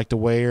fans like to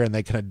wear, and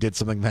they kind of did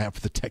something like that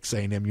for the Texas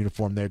A&M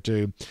uniform there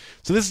too.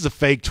 So this is a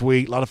fake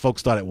tweet. A lot of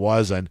folks thought it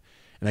wasn't,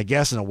 and I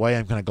guess in a way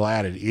I'm kind of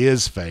glad it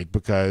is fake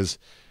because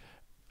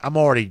I'm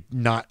already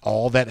not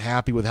all that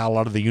happy with how a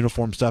lot of the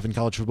uniform stuff in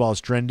college football is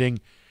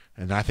trending,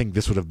 and I think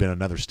this would have been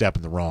another step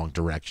in the wrong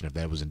direction if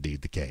that was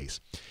indeed the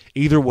case.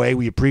 Either way,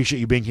 we appreciate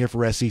you being here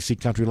for SEC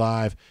Country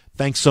Live.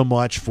 Thanks so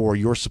much for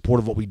your support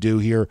of what we do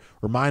here.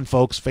 Remind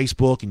folks,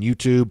 Facebook and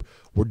YouTube,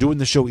 we're doing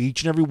the show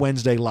each and every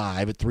Wednesday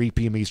live at 3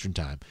 p.m. Eastern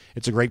Time.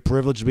 It's a great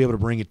privilege to be able to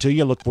bring it to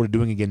you. I look forward to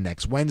doing it again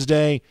next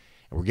Wednesday.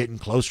 And we're getting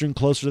closer and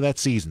closer to that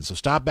season. So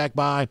stop back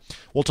by.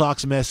 We'll talk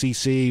some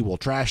SEC. We'll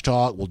trash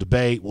talk. We'll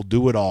debate. We'll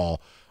do it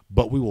all.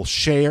 But we will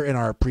share in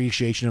our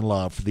appreciation and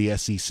love for the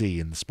SEC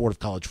and the sport of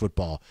college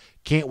football.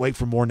 Can't wait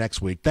for more next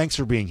week. Thanks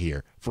for being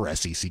here for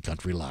SEC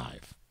Country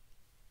Live.